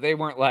bottles, but they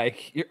weren't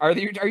like. Are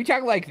you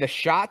talking like the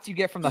shots you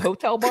get from the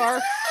hotel bar?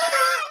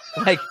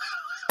 Like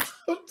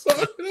I'm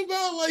talking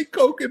about like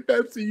Coke and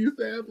Pepsi used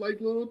to have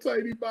like little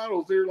tiny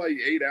bottles. They're like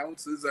 8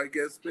 ounces, I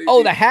guess. Maybe.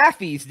 Oh, the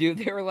halfies, dude.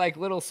 They were like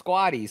little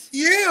squatties.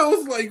 Yeah, I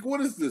was like, what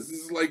is this? This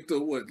is like the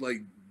what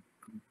like.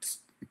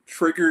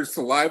 Trigger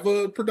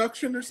saliva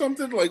production or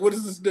something? Like, what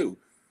does this do?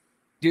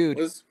 Dude,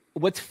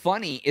 what's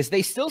funny is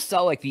they still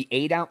sell like the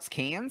 8-ounce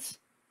cans,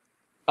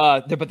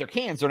 but they're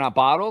cans, they're not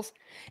bottles.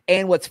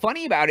 And what's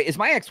funny about it is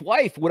my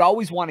ex-wife would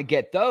always want to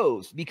get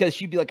those because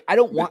she'd be like, I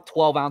don't want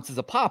 12 ounces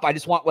of pop. I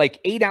just want like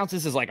 8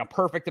 ounces is like a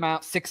perfect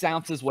amount, 6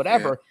 ounces,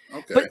 whatever. Yeah,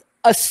 okay. But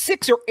a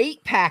 6 or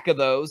 8 pack of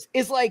those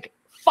is like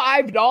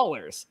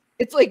 $5.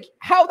 It's like,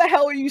 how the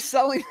hell are you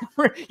selling?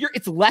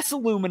 It's less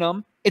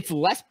aluminum. It's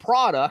less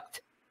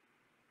product.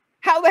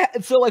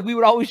 So like we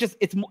would always just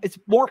it's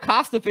more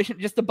cost efficient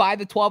just to buy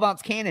the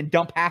 12-ounce can and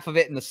dump half of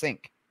it in the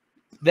sink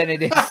than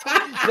it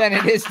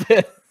is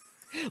to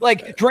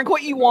like drink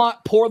what you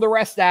want, pour the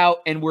rest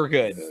out, and we're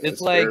good.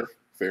 It's like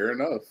fair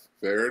enough.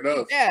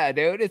 Yeah,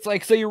 dude. It's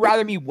like so you'd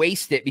rather me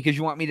waste it because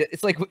you want me to.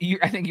 It's like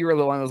I think you were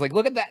the one that was like,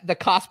 look at that, the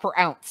cost per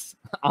ounce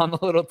on the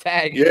little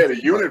tag. Yeah,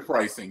 the unit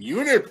pricing.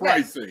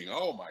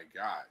 Oh my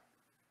god.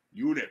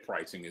 Unit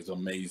pricing is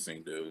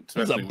amazing, dude.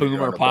 This is a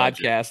boomer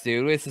podcast,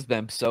 dude. This has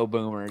been so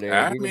boomer,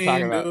 dude. We've been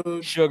talking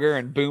about sugar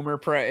and boomer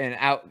and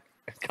out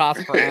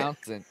cost per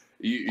ounce, and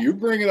you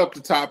bringing up the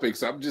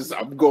topics.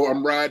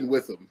 I'm riding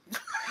with them.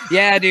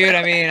 Yeah, dude.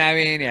 I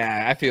mean,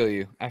 yeah. I feel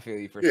you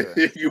for sure.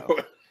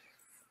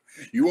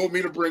 You want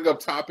me to bring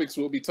up topics?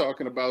 We'll be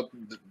talking about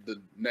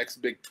the next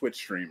big Twitch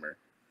streamer.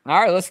 All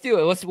right, let's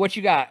do it. What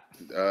you got?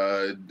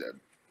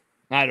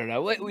 I don't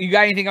know. You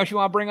got anything else you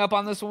want to bring up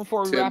on this one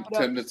before we wrap it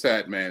up? Tim the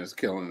Tat Man is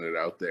killing it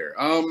out there.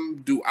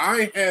 Do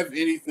I have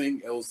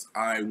anything else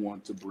I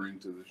want to bring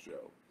to the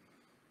show?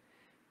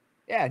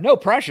 Yeah, no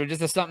pressure.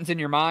 Just if something's in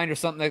your mind or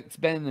something that's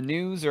been in the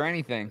news or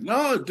anything.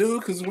 No, dude,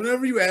 because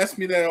whenever you ask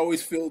me that, I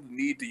always feel the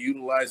need to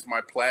utilize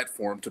my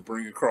platform to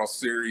bring across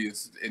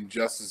serious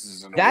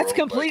injustices in the world. That's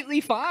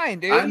completely fine,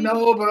 dude. I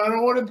know, but I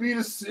don't want to be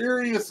the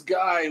serious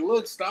guy.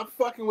 Look, stop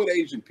fucking with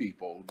Asian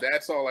people.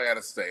 That's all I got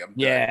to say. I'm done.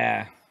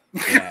 Yeah.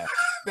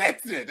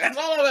 That's it. That's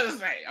all I'm gonna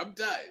say. I'm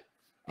done.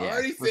 I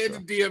already said the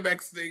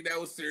DMX thing. That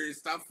was serious.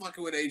 Stop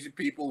fucking with Asian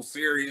people.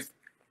 Serious.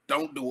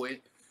 Don't do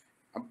it.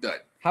 I'm done.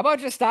 How about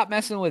just stop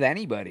messing with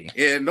anybody?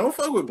 Yeah, don't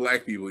fuck with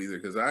black people either,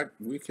 because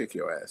we kick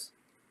your ass.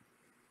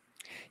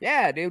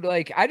 Yeah, dude.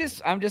 Like,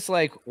 I'm just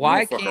like,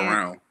 why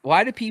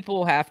do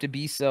people have to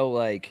be so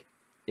like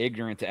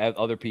ignorant to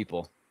other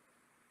people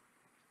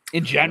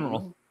in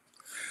general?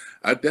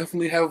 I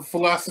definitely have a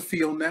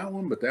philosophy on that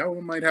one, but that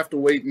one might have to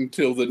wait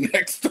until the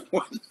next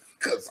one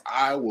because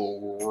I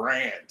will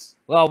rant.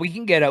 Well,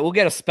 we'll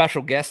get a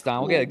special guest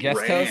on. We'll get a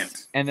guest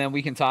host, and then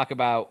we can talk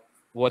about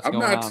what's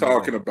going on. I'm not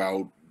talking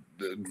about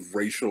the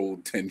racial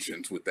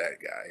tensions with that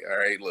guy. All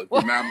right, look,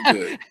 I'm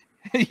good.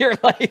 You're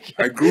like,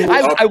 I grew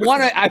up. I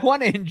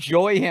want to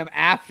enjoy him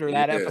after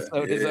that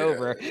episode is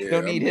over.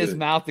 Don't need his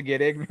mouth to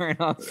get ignorant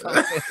on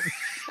something.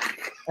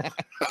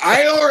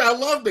 I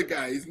love the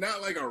guy. He's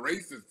not like a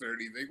racist or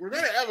anything. We're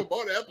gonna have him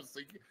on the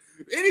episode.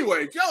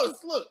 Anyway, Joe,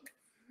 look.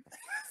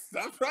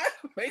 Stop trying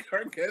to make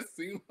our guest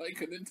seem like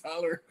an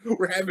intolerant.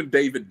 We're having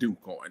David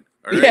Duke on.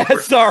 All right? Yeah,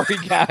 sorry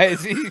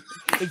guys.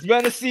 It's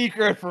been a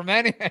secret for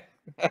many.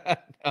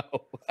 No.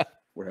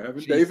 We're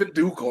having David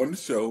Duke on the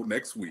show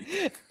next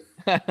week.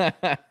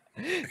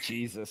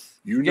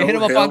 Jesus. You know hit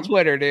him up on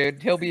Twitter,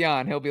 dude. He'll be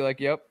on. He'll be like,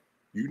 yep.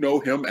 You know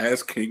him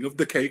as King of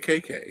the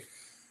KKK.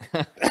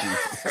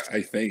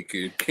 I think.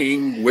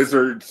 King,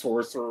 wizard,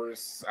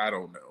 sorceress. I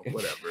don't know.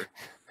 Whatever.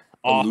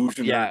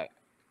 Illusioner.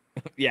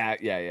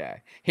 Yeah.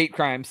 Hate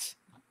crimes.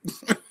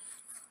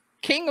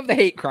 King of the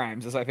hate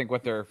crimes is, I think,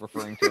 what they're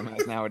referring to him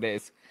as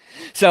nowadays.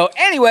 So,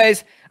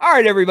 anyways, all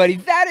right, everybody.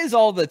 That is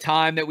all the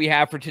time that we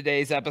have for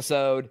today's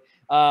episode.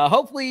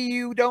 Hopefully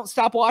you don't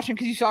stop watching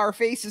because you saw our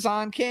faces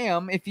on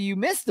cam. If you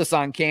missed us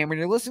on cam and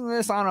you're listening to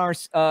this on our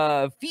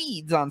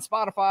feeds on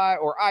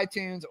Spotify or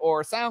iTunes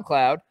or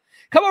SoundCloud,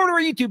 come over to our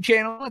YouTube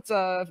channel. Let's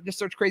just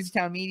search Crazy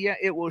Town Media.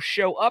 It will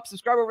show up.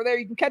 Subscribe over there.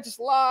 You can catch us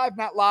live,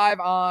 not live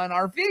on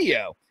our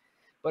video.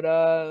 But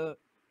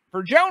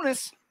for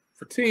Jonas,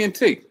 for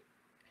TNT,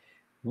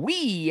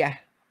 we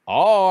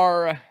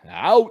are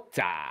out.